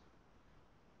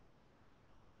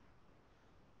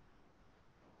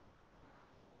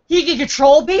 He can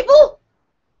control people?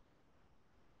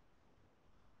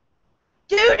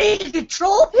 Dude, he can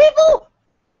control people?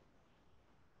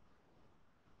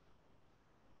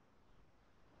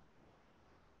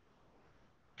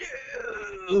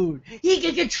 Dude, he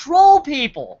can control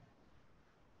people.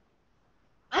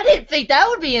 I didn't think that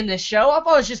would be in this show. I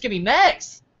thought it was just gonna be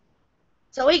mechs.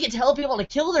 So he can tell people to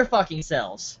kill their fucking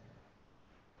selves.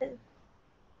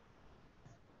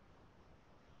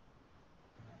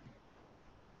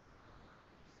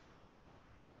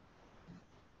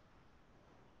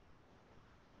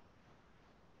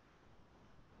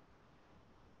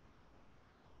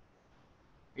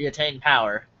 He attained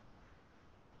power.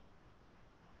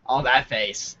 On that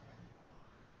face.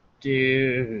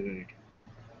 Dude.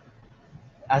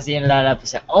 That's the end of that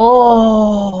episode.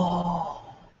 Oh!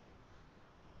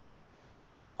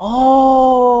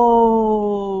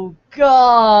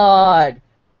 god!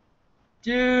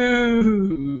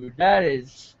 Dude, that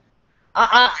is...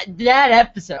 that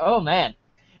episode, oh man.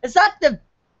 It's not the...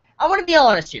 I want to be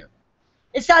honest here.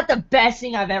 It's not the best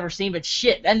thing I've ever seen, but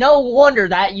shit, and no wonder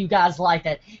that you guys like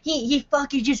that. He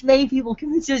fucking just made people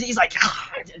convinced. He's like,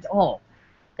 oh,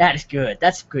 that is good.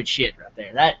 That's good shit right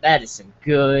there. That is some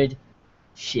good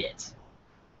shit.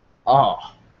 Oh.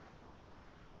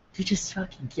 You just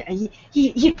fucking...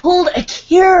 He pulled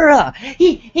Akira!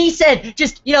 He said,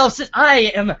 just, you know, since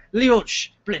I am Lioch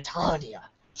Britannia,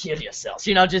 kill yourselves.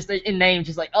 You know, just in name,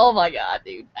 just like, oh my god,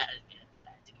 dude.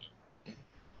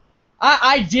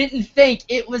 I didn't think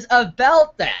it was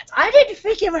about that. I didn't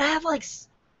think it would have, like...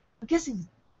 I'm guessing...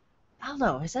 I don't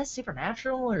know, is that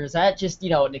supernatural, or is that just,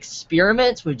 you know, an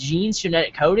experiment with genes,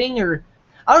 genetic coding, or...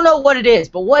 I don't know what it is,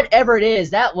 but whatever it is,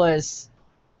 that was...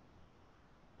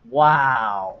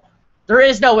 Wow. There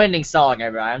is no ending song,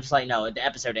 everybody. I'm just like, no, the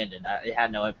episode ended. It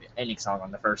had no ending song on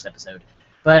the first episode.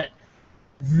 But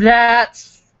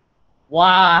that's...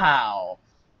 Wow.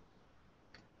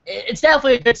 It's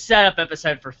definitely a good setup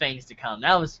episode for things to come.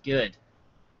 That was good.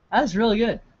 That was really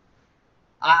good.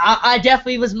 I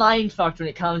definitely was mind-fucked when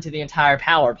it comes to the entire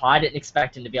power pod. I didn't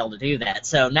expect him to be able to do that.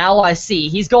 So now I see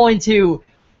he's going to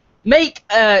make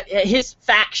his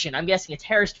faction, I'm guessing a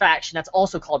terrorist faction that's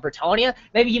also called Britannia.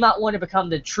 Maybe he might want to become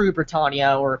the true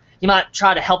Britannia, or he might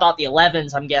try to help out the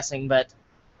 11s, I'm guessing, but...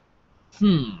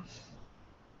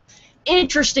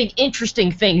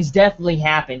 Interesting things definitely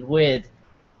happened with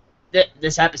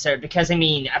this episode, because, I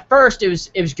mean, at first it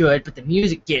was good, but the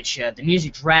music gets you, the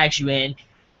music drags you in.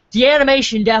 The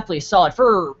animation definitely is solid.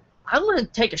 I'm going to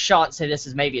take a shot and say this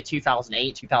is maybe a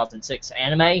 2008, 2006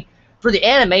 anime. For the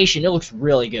animation, it looks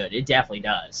really good. It definitely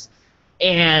does.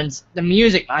 And the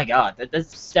music, my god,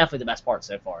 that's definitely the best part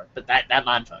so far. But that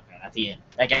mindfuck, man, at the end,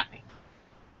 that got me.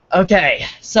 Okay,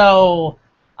 so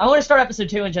I'm going to start episode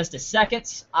 2 in just a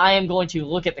second. I am going to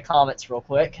look at the comments real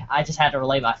quick. I just had to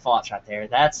relay my thoughts right there.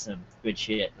 That's some good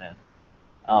shit, man.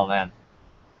 Oh, man.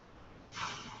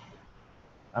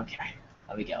 Okay,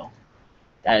 there we go.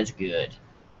 That is good.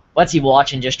 What's he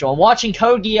watching? Just joined. Watching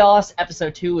Code Geass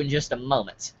episode 2 in just a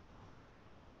moment.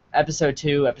 Episode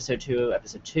 2,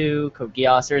 Code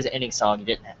Geass. There's an ending song.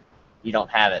 You don't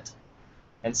have it.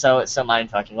 And so it's so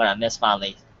mindfucking what I missed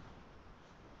finally.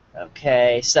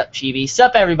 Okay, sup Chibi.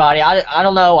 Sup everybody. I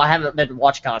don't know, I haven't been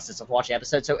watching constants of watching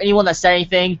episodes, so anyone that said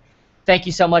anything, thank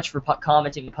you so much for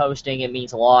commenting and posting. It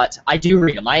means a lot. I do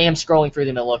read them. I am scrolling through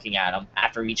them and looking at them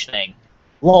after each thing.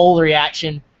 LOL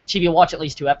reaction. Chibi, watch at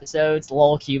least 2 episodes.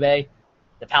 LOL Cube.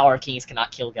 The power of kings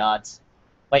cannot kill gods.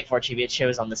 Wait for it, Chibi. It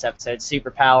shows on this episode.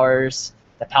 Superpowers.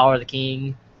 The power of the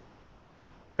king.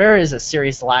 There is a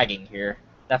serious lagging here.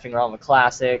 Nothing wrong with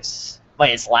classics.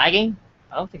 Wait, it's lagging?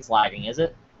 I don't think it's lagging, is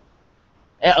it?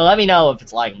 Let me know if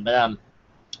it's lagging. But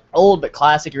old but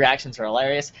classic reactions are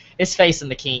hilarious. His face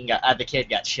and the kid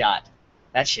got shot.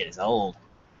 That shit is old.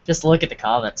 Just look at the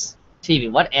comments. Chibi,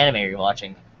 what anime are you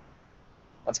watching?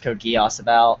 What's Code Geass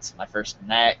about? My first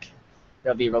mech.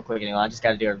 It'll be real quick anyway. I just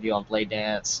got to do a review on Blade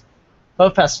Dance.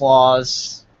 Both has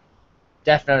flaws.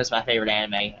 Death Note is my favorite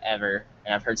anime ever,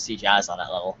 and I've heard CGI's on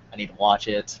that level. I need to watch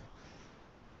it.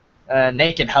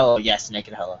 Naked Hello, yes,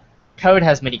 Naked Hello. Code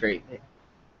has many great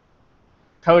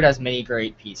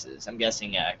pieces. I'm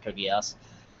guessing Code Geass.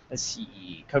 Let's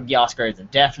see. Code Geass greater than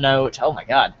Death Note. Oh my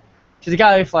god. She's a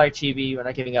guy who flagged Chibi. We're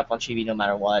not giving up on Chibi no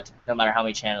matter what. No matter how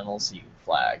many channels you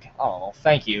flag. Oh,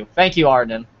 thank you. Thank you,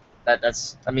 Arden. That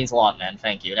means a lot, man.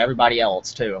 Thank you. And everybody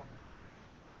else, too.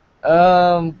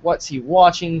 What's he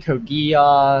watching? Code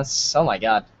Geass. Oh my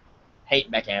god. Hate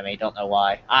mech anime. Don't know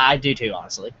why. I do too,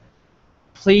 honestly.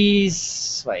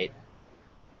 Please... Wait.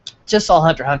 Just saw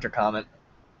Hunter x Hunter comment.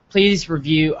 Please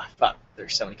review... Fuck,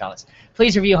 there's so many comments.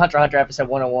 Please review Hunter x Hunter episode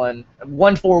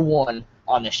 141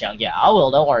 on this channel. Yeah, I will.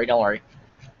 Don't worry.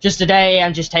 Just today,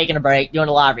 I'm just taking a break, doing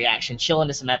a live reaction, chilling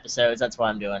to some episodes. That's what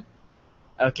I'm doing.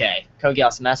 Okay. Code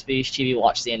Geass Masterpiece. Chibi,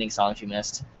 watch the ending song if you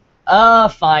missed.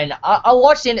 Fine. I'll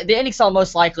watch the ending song.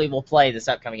 Most likely will play this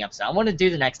upcoming episode. I want to do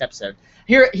the next episode.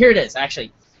 Here it is,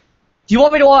 actually. Do you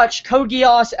want me to watch Code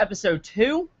Geass episode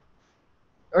 2?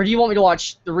 Or do you want me to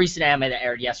watch the recent anime that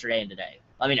aired yesterday and today?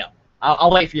 Let me know.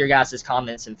 I'll wait for your guys'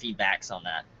 comments and feedbacks on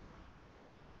that.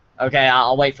 Okay,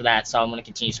 I'll wait for that, so I'm going to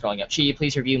continue scrolling up. Chi,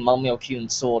 please review Momio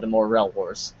Kyun's Sword and more Rail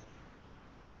Wars.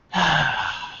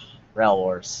 Rail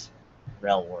Wars.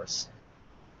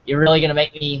 You're really going to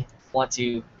make me want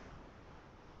to...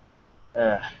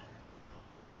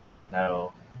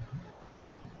 no.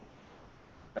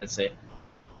 Let's see.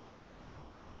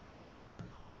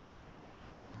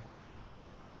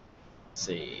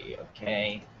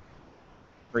 Okay.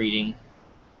 Reading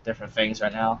different things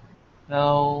right now.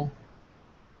 No.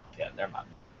 Okay, never mind.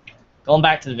 Going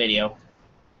back to the video.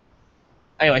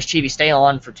 Anyways, Chibi, stay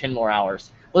on for 10 more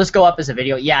hours. Will this go up as a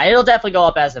video? Yeah, it'll definitely go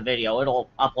up as a video. It'll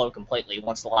upload completely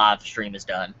once the live stream is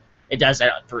done. It does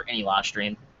that for any live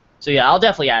stream. So yeah, I'll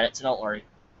definitely add it, so don't worry.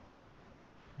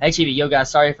 Hey, Chibi, yo guys,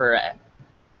 sorry for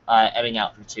ebbing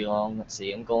out for too long. Let's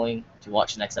see, I'm going to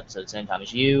watch the next episode at the same time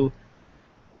as you.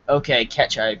 Okay,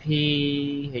 catch IP.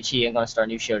 Hey, Chibi, I'm going to start a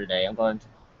new show today. You're going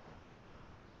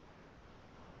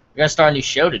to start a new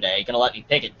show today. You're going to let me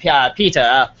pick it.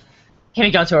 Pita, can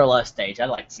we go to our last stage? I'd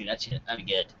like to see that shit. That'd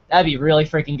be good. That'd be really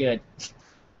freaking good.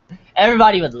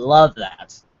 Everybody would love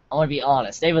that. I want to be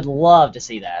honest. They would love to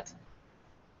see that.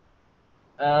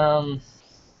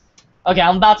 Okay,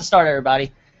 I'm about to start,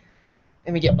 everybody.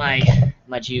 Let me get my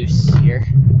juice here.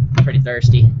 I'm pretty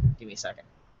thirsty. Give me a second.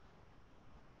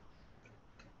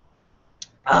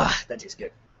 Ah, that tastes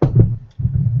good.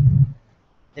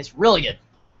 It's really good.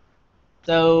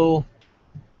 So,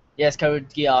 yes, Code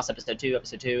Geass, episode 2.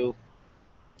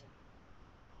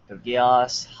 Code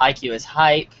Geass. Haikyuu is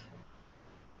hype.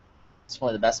 It's one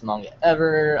of the best manga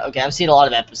ever. Okay, I'm seeing a lot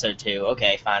of episode 2.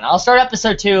 Okay, fine. I'll start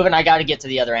episode 2, and I gotta get to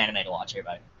the other anime to watch,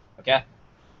 everybody. Okay?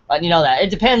 Letting you know that.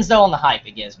 It depends, though, on the hype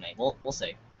it gives me. We'll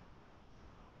see.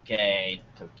 Okay,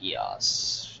 Code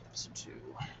Geass, episode 2.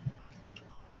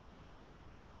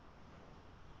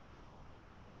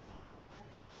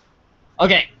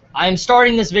 Okay, I'm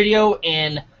starting this video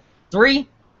in 3,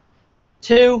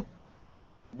 2,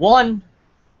 1,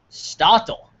 start.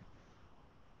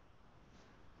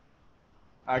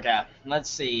 Okay, let's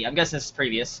see. I'm guessing this is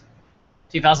previous.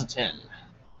 2010.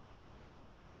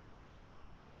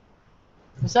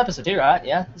 This is episode 2, right?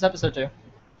 Yeah, this is episode 2.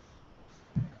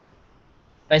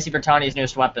 Fancy Britannia's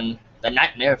newest weapon, the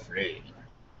Nightmare Frame.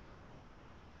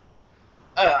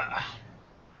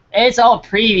 It's all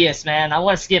previous, man. I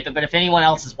want to skip it, but if anyone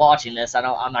else is watching this, I'm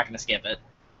not going to skip it.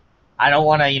 I don't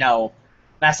want to,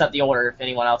 mess up the order if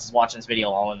anyone else is watching this video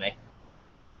along with me.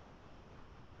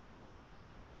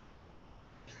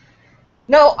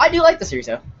 No, I do like the series,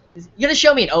 though. You gonna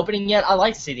show me an opening yet? I'd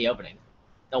like to see the opening.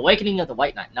 The Awakening of the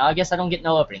White Knight. No, I guess I don't get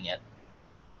no opening yet.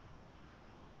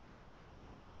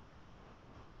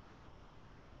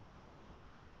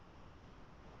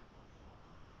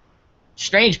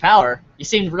 Strange power. You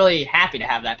seemed really happy to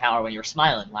have that power when you were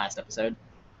smiling last episode.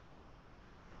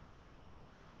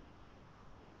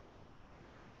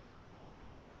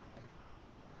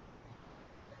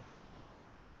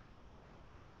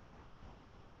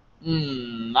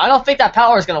 I don't think that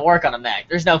power is gonna work on a mech.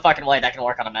 There's no fucking way that can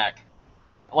work on a mech.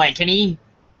 Wait, can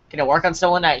it work on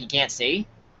someone that he can't see?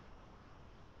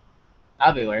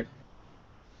 That'd be weird.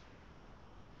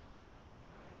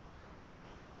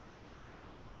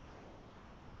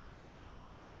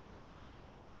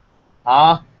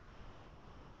 Huh?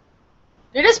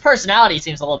 Dude, his personality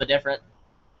seems a little bit different.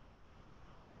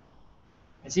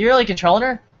 Is he really controlling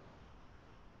her?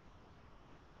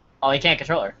 Oh, he can't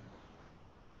control her.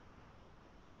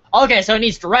 Okay, so it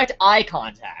needs direct eye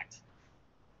contact.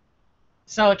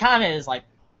 So it kind of is like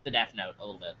the Death Note a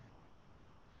little bit.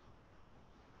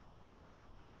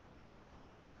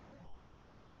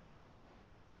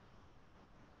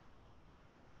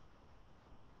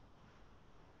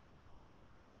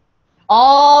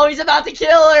 Oh, he's about to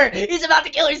kill her! He's about to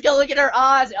kill her! He's gonna look at her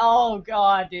eyes! Oh,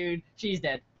 God, dude. She's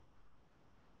dead.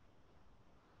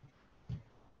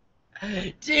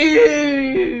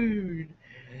 Dude!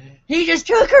 He just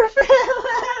took her from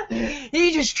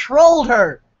He just trolled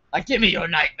her! Like, give me your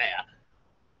nightmare.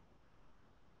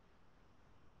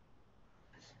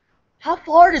 How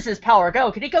far does his power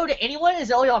go? Can it go to anyone? Is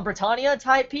it only on Britannia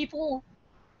type people?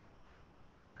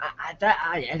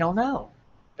 I don't know.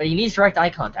 But he needs direct eye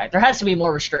contact. There has to be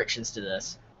more restrictions to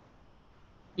this.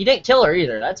 He didn't kill her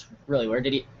either. That's really weird.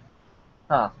 Did he?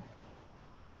 Huh.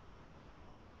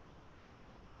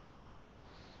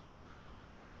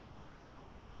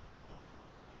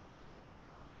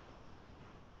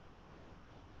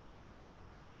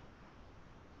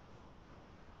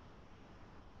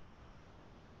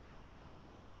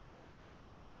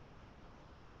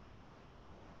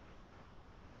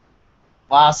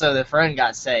 Wow, so the friend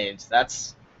got saved.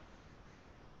 That's...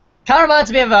 kind of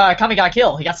reminds me of Kami got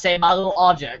killed. He got saved by a little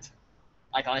object.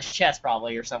 Like on his chest,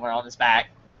 probably, or somewhere on his back.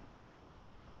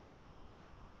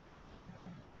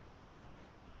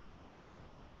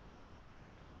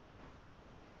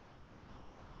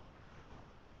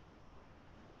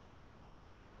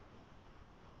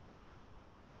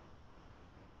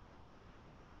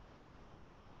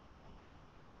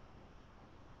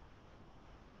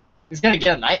 He's gonna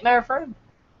get a nightmare for him?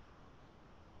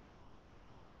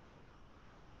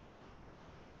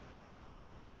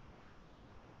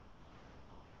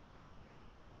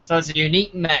 So it's a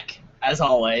unique mech, as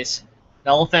always.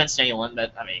 No offense to anyone,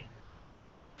 but I mean,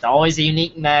 it's always a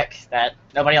unique mech that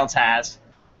nobody else has.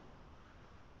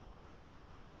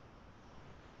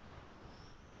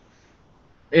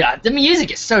 Yeah, the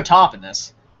music is so top in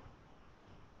this.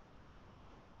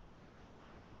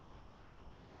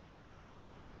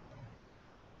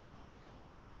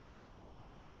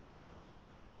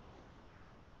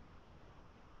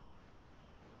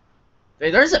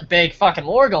 Dude, there's a big fucking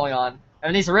war going on,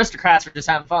 and these aristocrats are just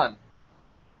having fun.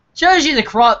 Shows you the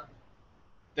corrupt.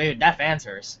 Dude, that fan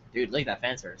service. Dude, look at that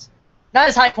fan service. Not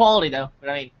as high quality though, but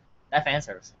I mean, that fan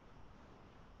service.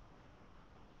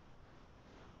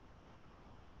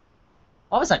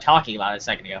 What was I talking about a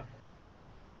second ago?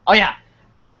 Oh yeah,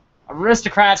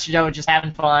 aristocrats, just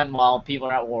having fun while people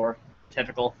are at war.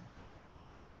 Typical.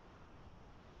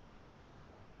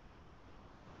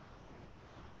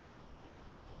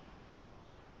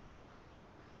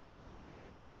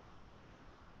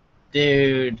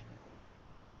 Dude.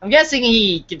 I'm guessing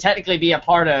he can technically be a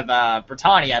part of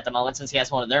Britannia at the moment since he has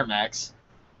one of their mechs.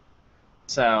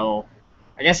 So,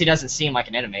 I guess he doesn't seem like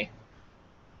an enemy.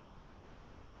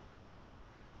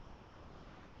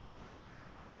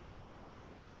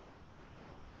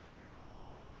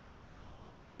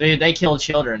 Dude, they kill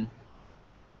children.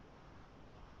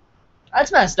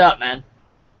 That's messed up, man.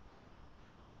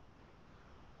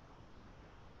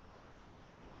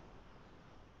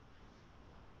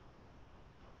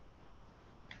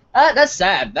 That's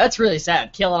sad. That's really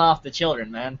sad. Killing off the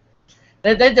children, man.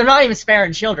 They're not even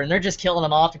sparing children. They're just killing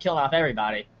them off and killing off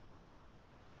everybody.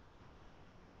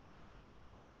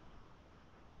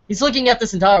 He's looking at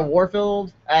this entire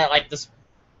warfield, like this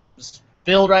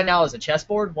field right now as a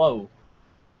chessboard. Whoa.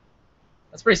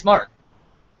 That's pretty smart.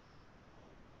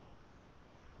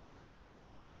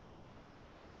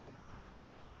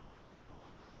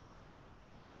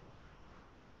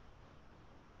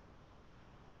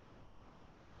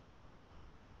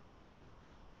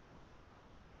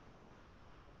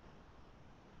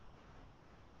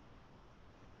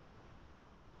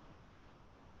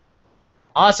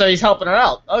 Ah, so he's helping her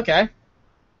out. Okay.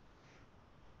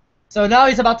 So now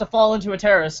he's about to fall into a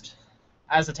terrorist,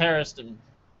 as a terrorist, and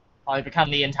probably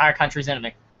become the entire country's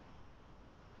enemy.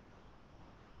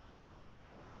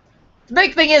 The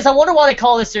big thing is, I wonder why they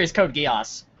call this series Code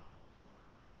Geass.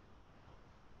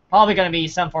 Probably going to be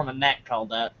some form of mech called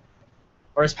that.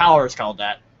 Or his power is called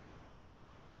that.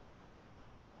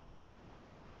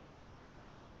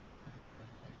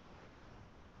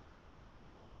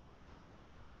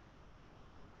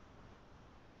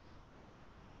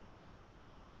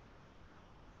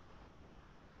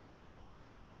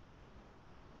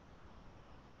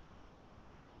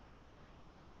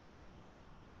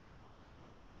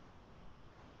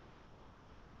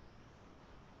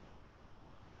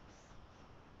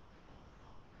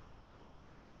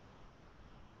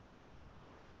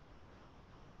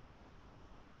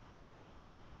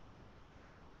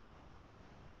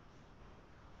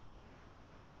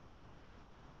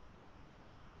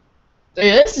 Dude,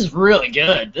 this is really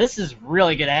good. This is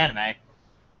really good anime.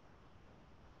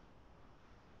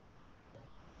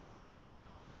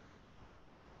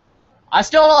 I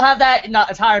still don't have that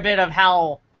entire bit of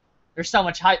how there's so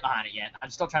much hype behind it yet. I'm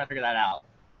still trying to figure that out.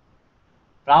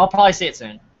 But I'll probably see it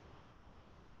soon.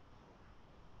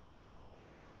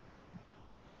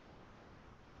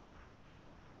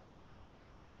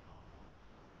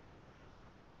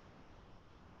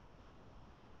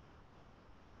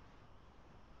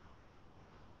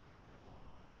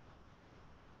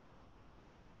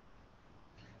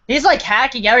 He's like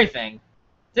hacking everything.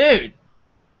 Dude.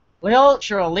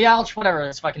 Lealch, whatever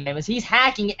his fucking name is, he's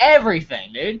hacking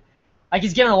everything, dude. Like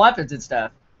he's giving weapons and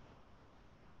stuff.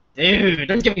 Dude,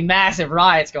 there's gonna be massive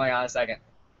riots going on in a second.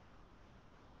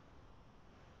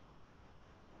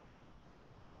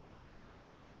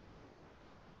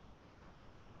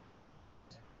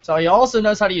 So he also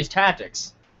knows how to use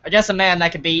tactics. I guess a man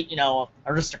that could beat,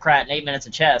 aristocrat in 8 minutes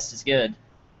of chess is good.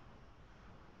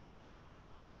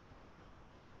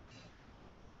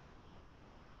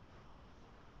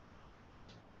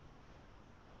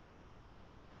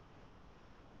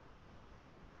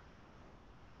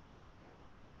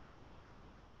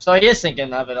 So he is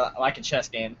thinking of it like a chess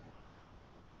game.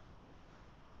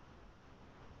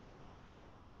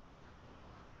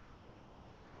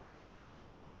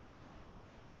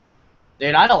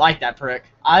 Dude, I don't like that prick.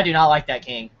 I do not like that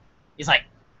king. He's like,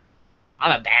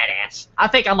 I'm a badass. I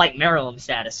think I'm like Maryland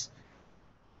status.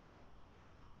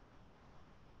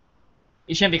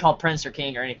 He shouldn't be called prince or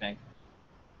king or anything.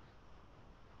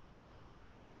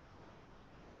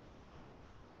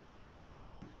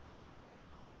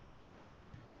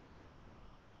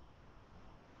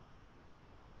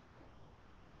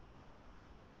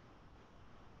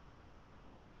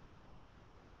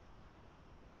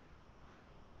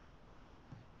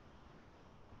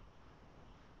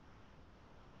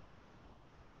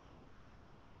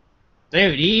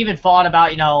 Dude, he even thought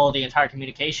about, the entire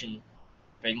communication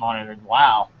being monitored.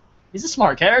 Wow. He's a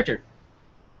smart character.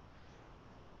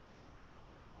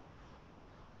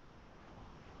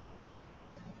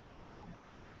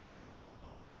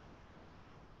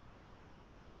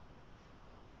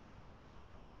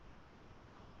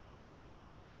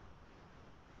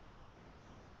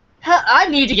 I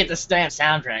need to get this damn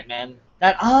soundtrack, man.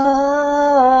 That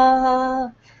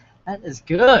is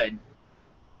good.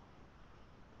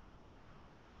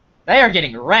 They are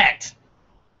getting wrecked.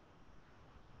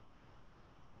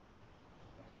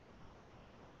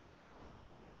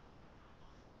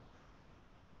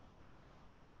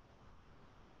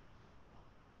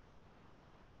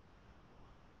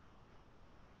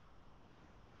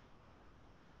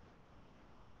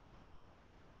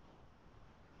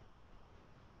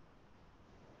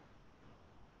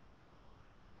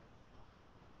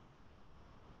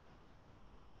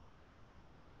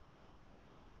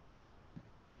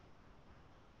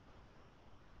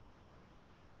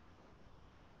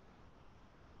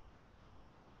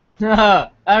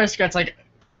 Aristocrat's like,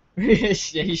 he's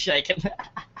shaking.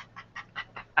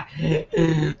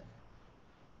 Dude,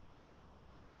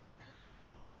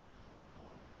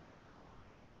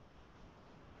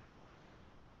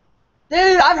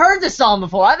 I've heard this song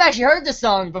before. I've actually heard this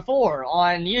song before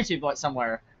on YouTube, like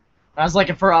somewhere. I was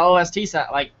looking for OST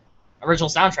like original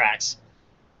soundtracks.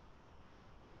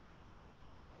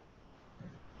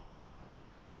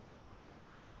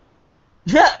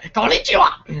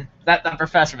 Konnichiwa. That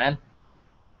professor, man.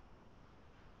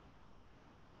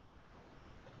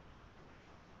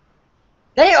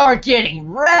 They are getting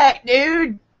wrecked,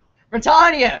 dude.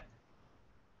 Britannia,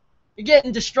 you're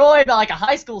getting destroyed by like a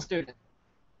high school student.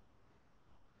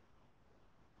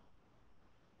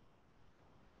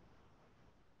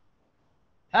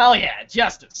 Hell yeah,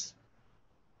 justice.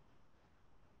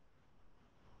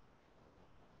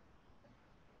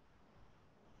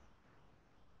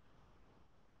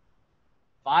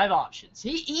 5 options.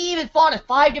 He even thought of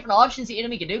 5 different options the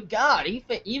enemy could do. God,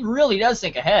 he really does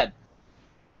think ahead.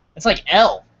 It's like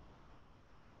L.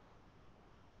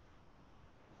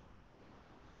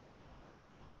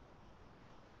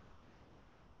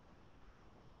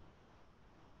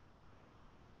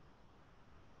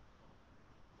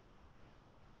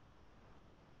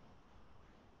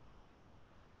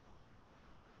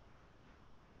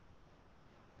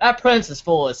 That prince is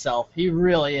full of himself. He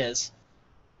really is.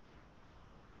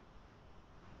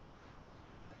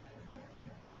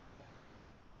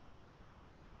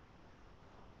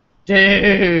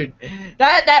 Dude,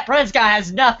 that prince guy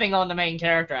has nothing on the main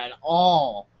character at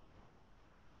all.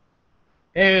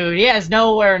 Dude, he has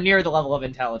nowhere near the level of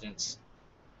intelligence.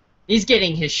 He's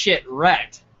getting his shit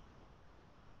wrecked.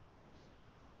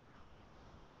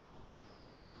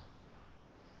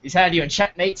 He's had you in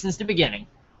checkmate since the beginning.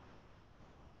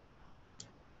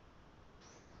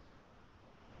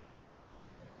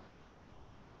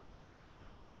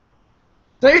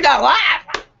 Dude, that laugh!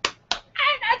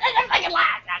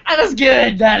 That is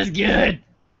good. That is good.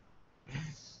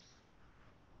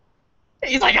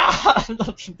 He's like, oh,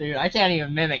 dude, I can't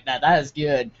even mimic that. That is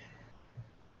good.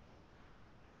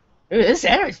 Dude, this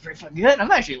anime's pretty fucking good.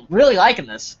 I'm actually really liking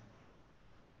this.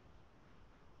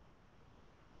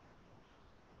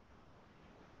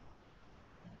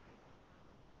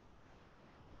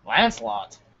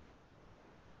 Lancelot.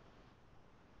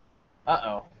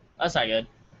 Uh-oh. That's not good.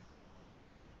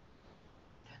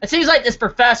 It seems like this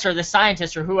professor, this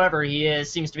scientist, or whoever he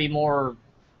is, seems to be more,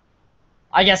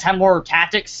 I guess, have more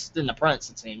tactics than the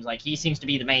prince, it seems. Like, he seems to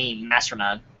be the main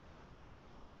mastermind.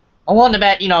 I want to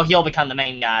bet, he'll become the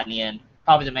main guy in the end.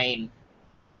 Probably the main,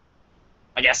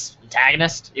 I guess,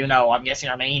 antagonist, even though I'm guessing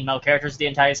our main male character is the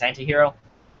antagonist, anti-hero.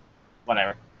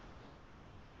 Whatever.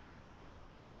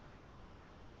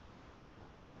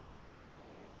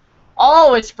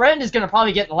 Oh, his friend is going to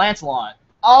probably get the Lancelot.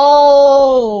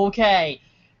 Oh, okay.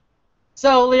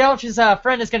 So Leonch's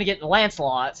friend is going to get the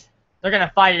Lancelot. They're going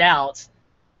to fight it out.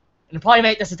 And to probably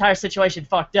make this entire situation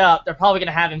fucked up, they're probably going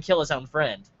to have him kill his own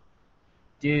friend.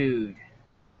 Dude.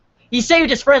 He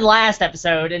saved his friend last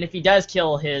episode, and if he does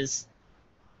kill his...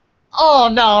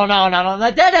 Oh, no.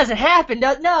 That doesn't happen.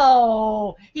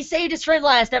 No. He saved his friend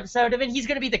last episode, and then he's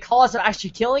going to be the cause of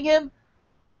actually killing him?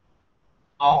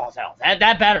 Oh, no.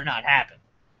 That better not happen.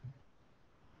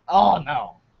 Oh,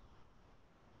 no.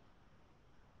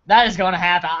 That is going to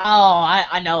happen. Oh,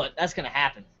 I know it. That's going to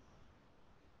happen.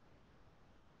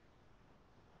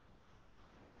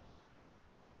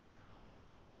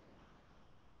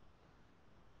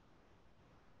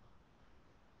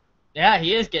 Yeah,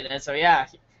 he is getting it, so yeah.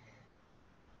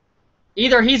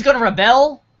 Either he's going to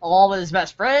rebel along with his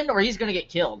best friend, or he's going to get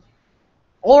killed.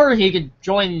 Or he could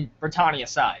join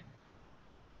Britannia's side.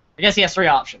 I guess he has three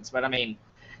options, but I mean,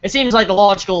 it seems like the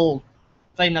logical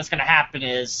thing that's going to happen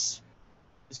is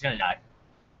he's going to die.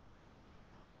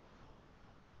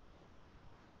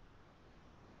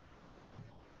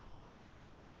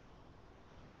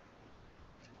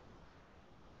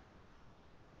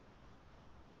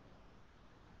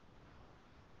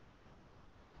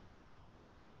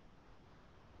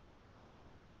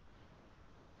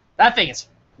 That thing is,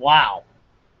 wow,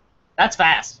 that's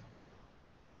fast.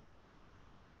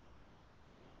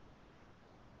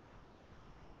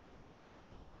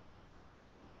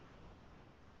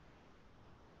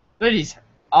 But he's,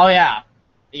 oh yeah,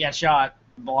 he got shot,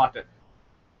 blocked it.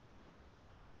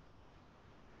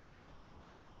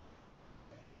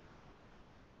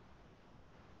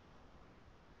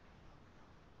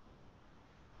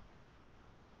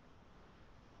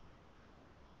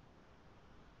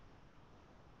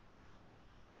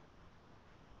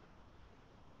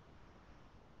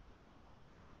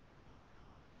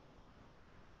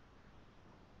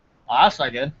 Oh, that's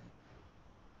not good.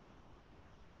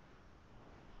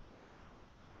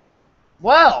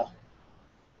 Well,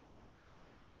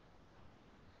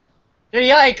 dude,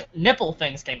 he like nipple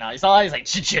things came out. He's always like,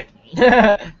 shit.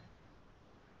 It's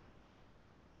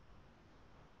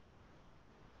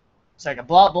like a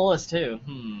blood bullets too.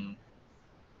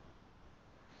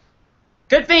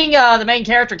 Good thing the main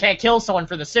character can't kill someone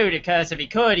for the suit, because if he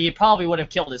could, he probably would have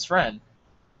killed his friend.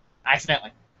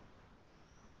 Accidentally.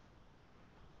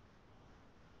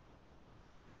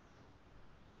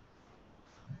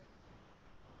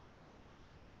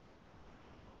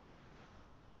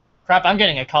 Crap, I'm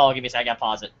getting a call. Give me a sec, I gotta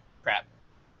pause it. Crap.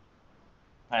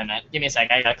 Wait a minute. Give me a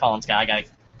sec, I gotta call this guy. I gotta...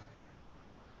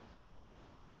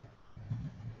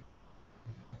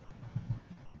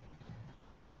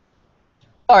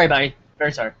 Sorry, buddy.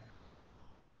 Very sorry.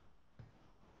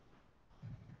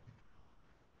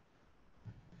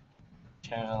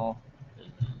 Channel.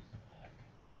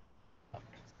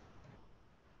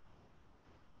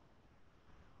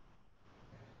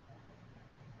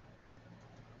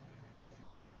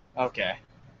 Okay.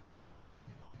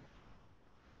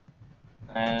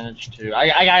 Manage to...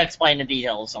 I gotta explain the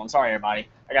details, so I'm sorry, everybody.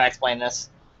 I gotta explain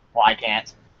this. Well, I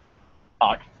can't.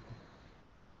 Fuck.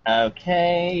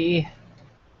 Okay.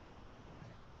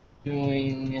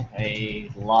 Doing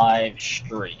a live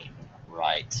stream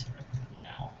right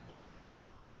now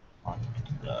on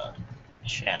the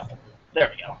channel.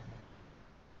 There we go.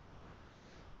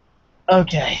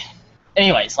 Okay.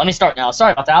 Anyways, let me start now.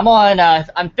 Sorry about that. I'm on.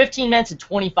 I'm 15 minutes and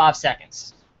 25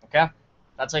 seconds. Okay,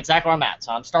 that's exactly where I'm at.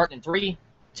 So I'm starting in 3,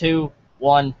 2,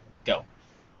 1, go.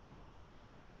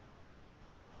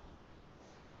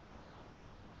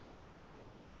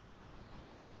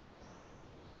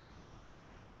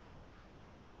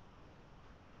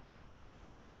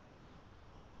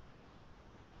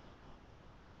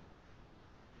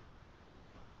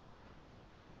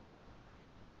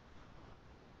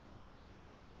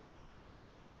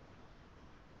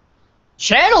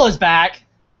 Channel is back.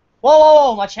 Whoa, whoa,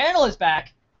 whoa! My channel is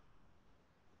back.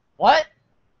 What?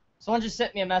 Someone just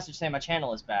sent me a message saying my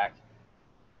channel is back.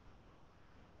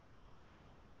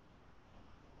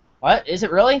 What? Is it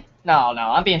really? No, no.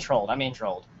 I'm being trolled. I'm being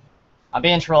trolled. I'm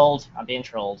being trolled. I'm being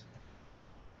trolled.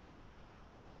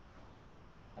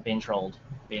 I'm being trolled.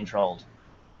 I'm being trolled.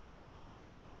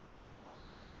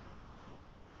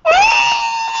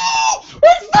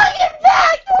 It's fucking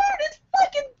back, dude! It's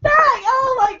fucking back!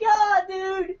 Oh my god,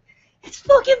 dude! It's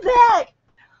fucking back!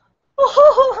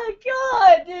 Oh my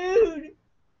god, dude!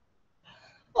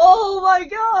 Oh my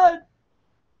god!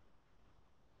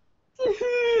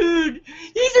 Dude!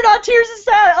 These are not tears of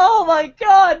sad. Oh my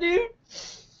god, dude!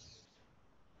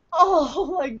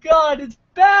 Oh my god, it's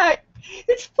back!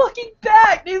 It's fucking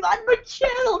back, dude! On my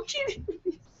channel!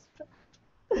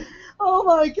 Oh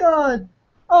my god!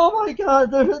 Oh my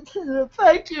god!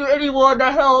 Thank you, anyone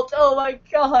that helped! Oh my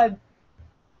god!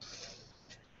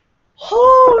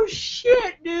 Oh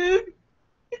shit, dude!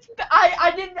 It's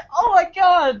I didn't. Oh my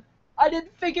god! I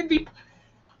didn't think it'd be.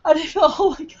 I didn't.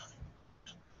 Oh my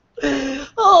god!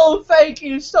 Oh, thank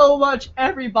you so much,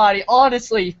 everybody.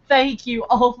 Honestly, thank you.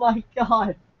 Oh my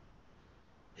god.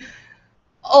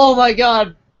 Oh my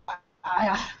god.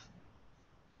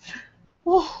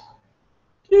 Oh,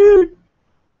 dude.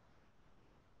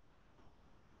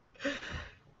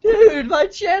 Dude, my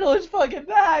channel is fucking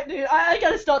back, dude. I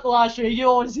gotta start the live stream. You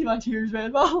don't want to see my tears,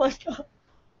 man. Oh my god.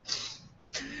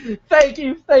 Thank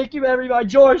you, everybody.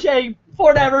 George, hey,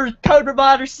 Forever, Code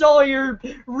Provider, Sawyer,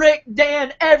 Rick,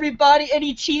 Dan, everybody,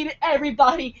 any cheated,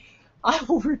 everybody. I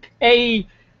will repay.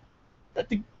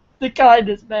 The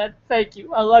kindness, man. Thank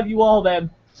you. I love you all, man.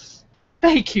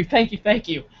 Thank you, thank you, thank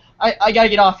you. I gotta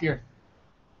get off here.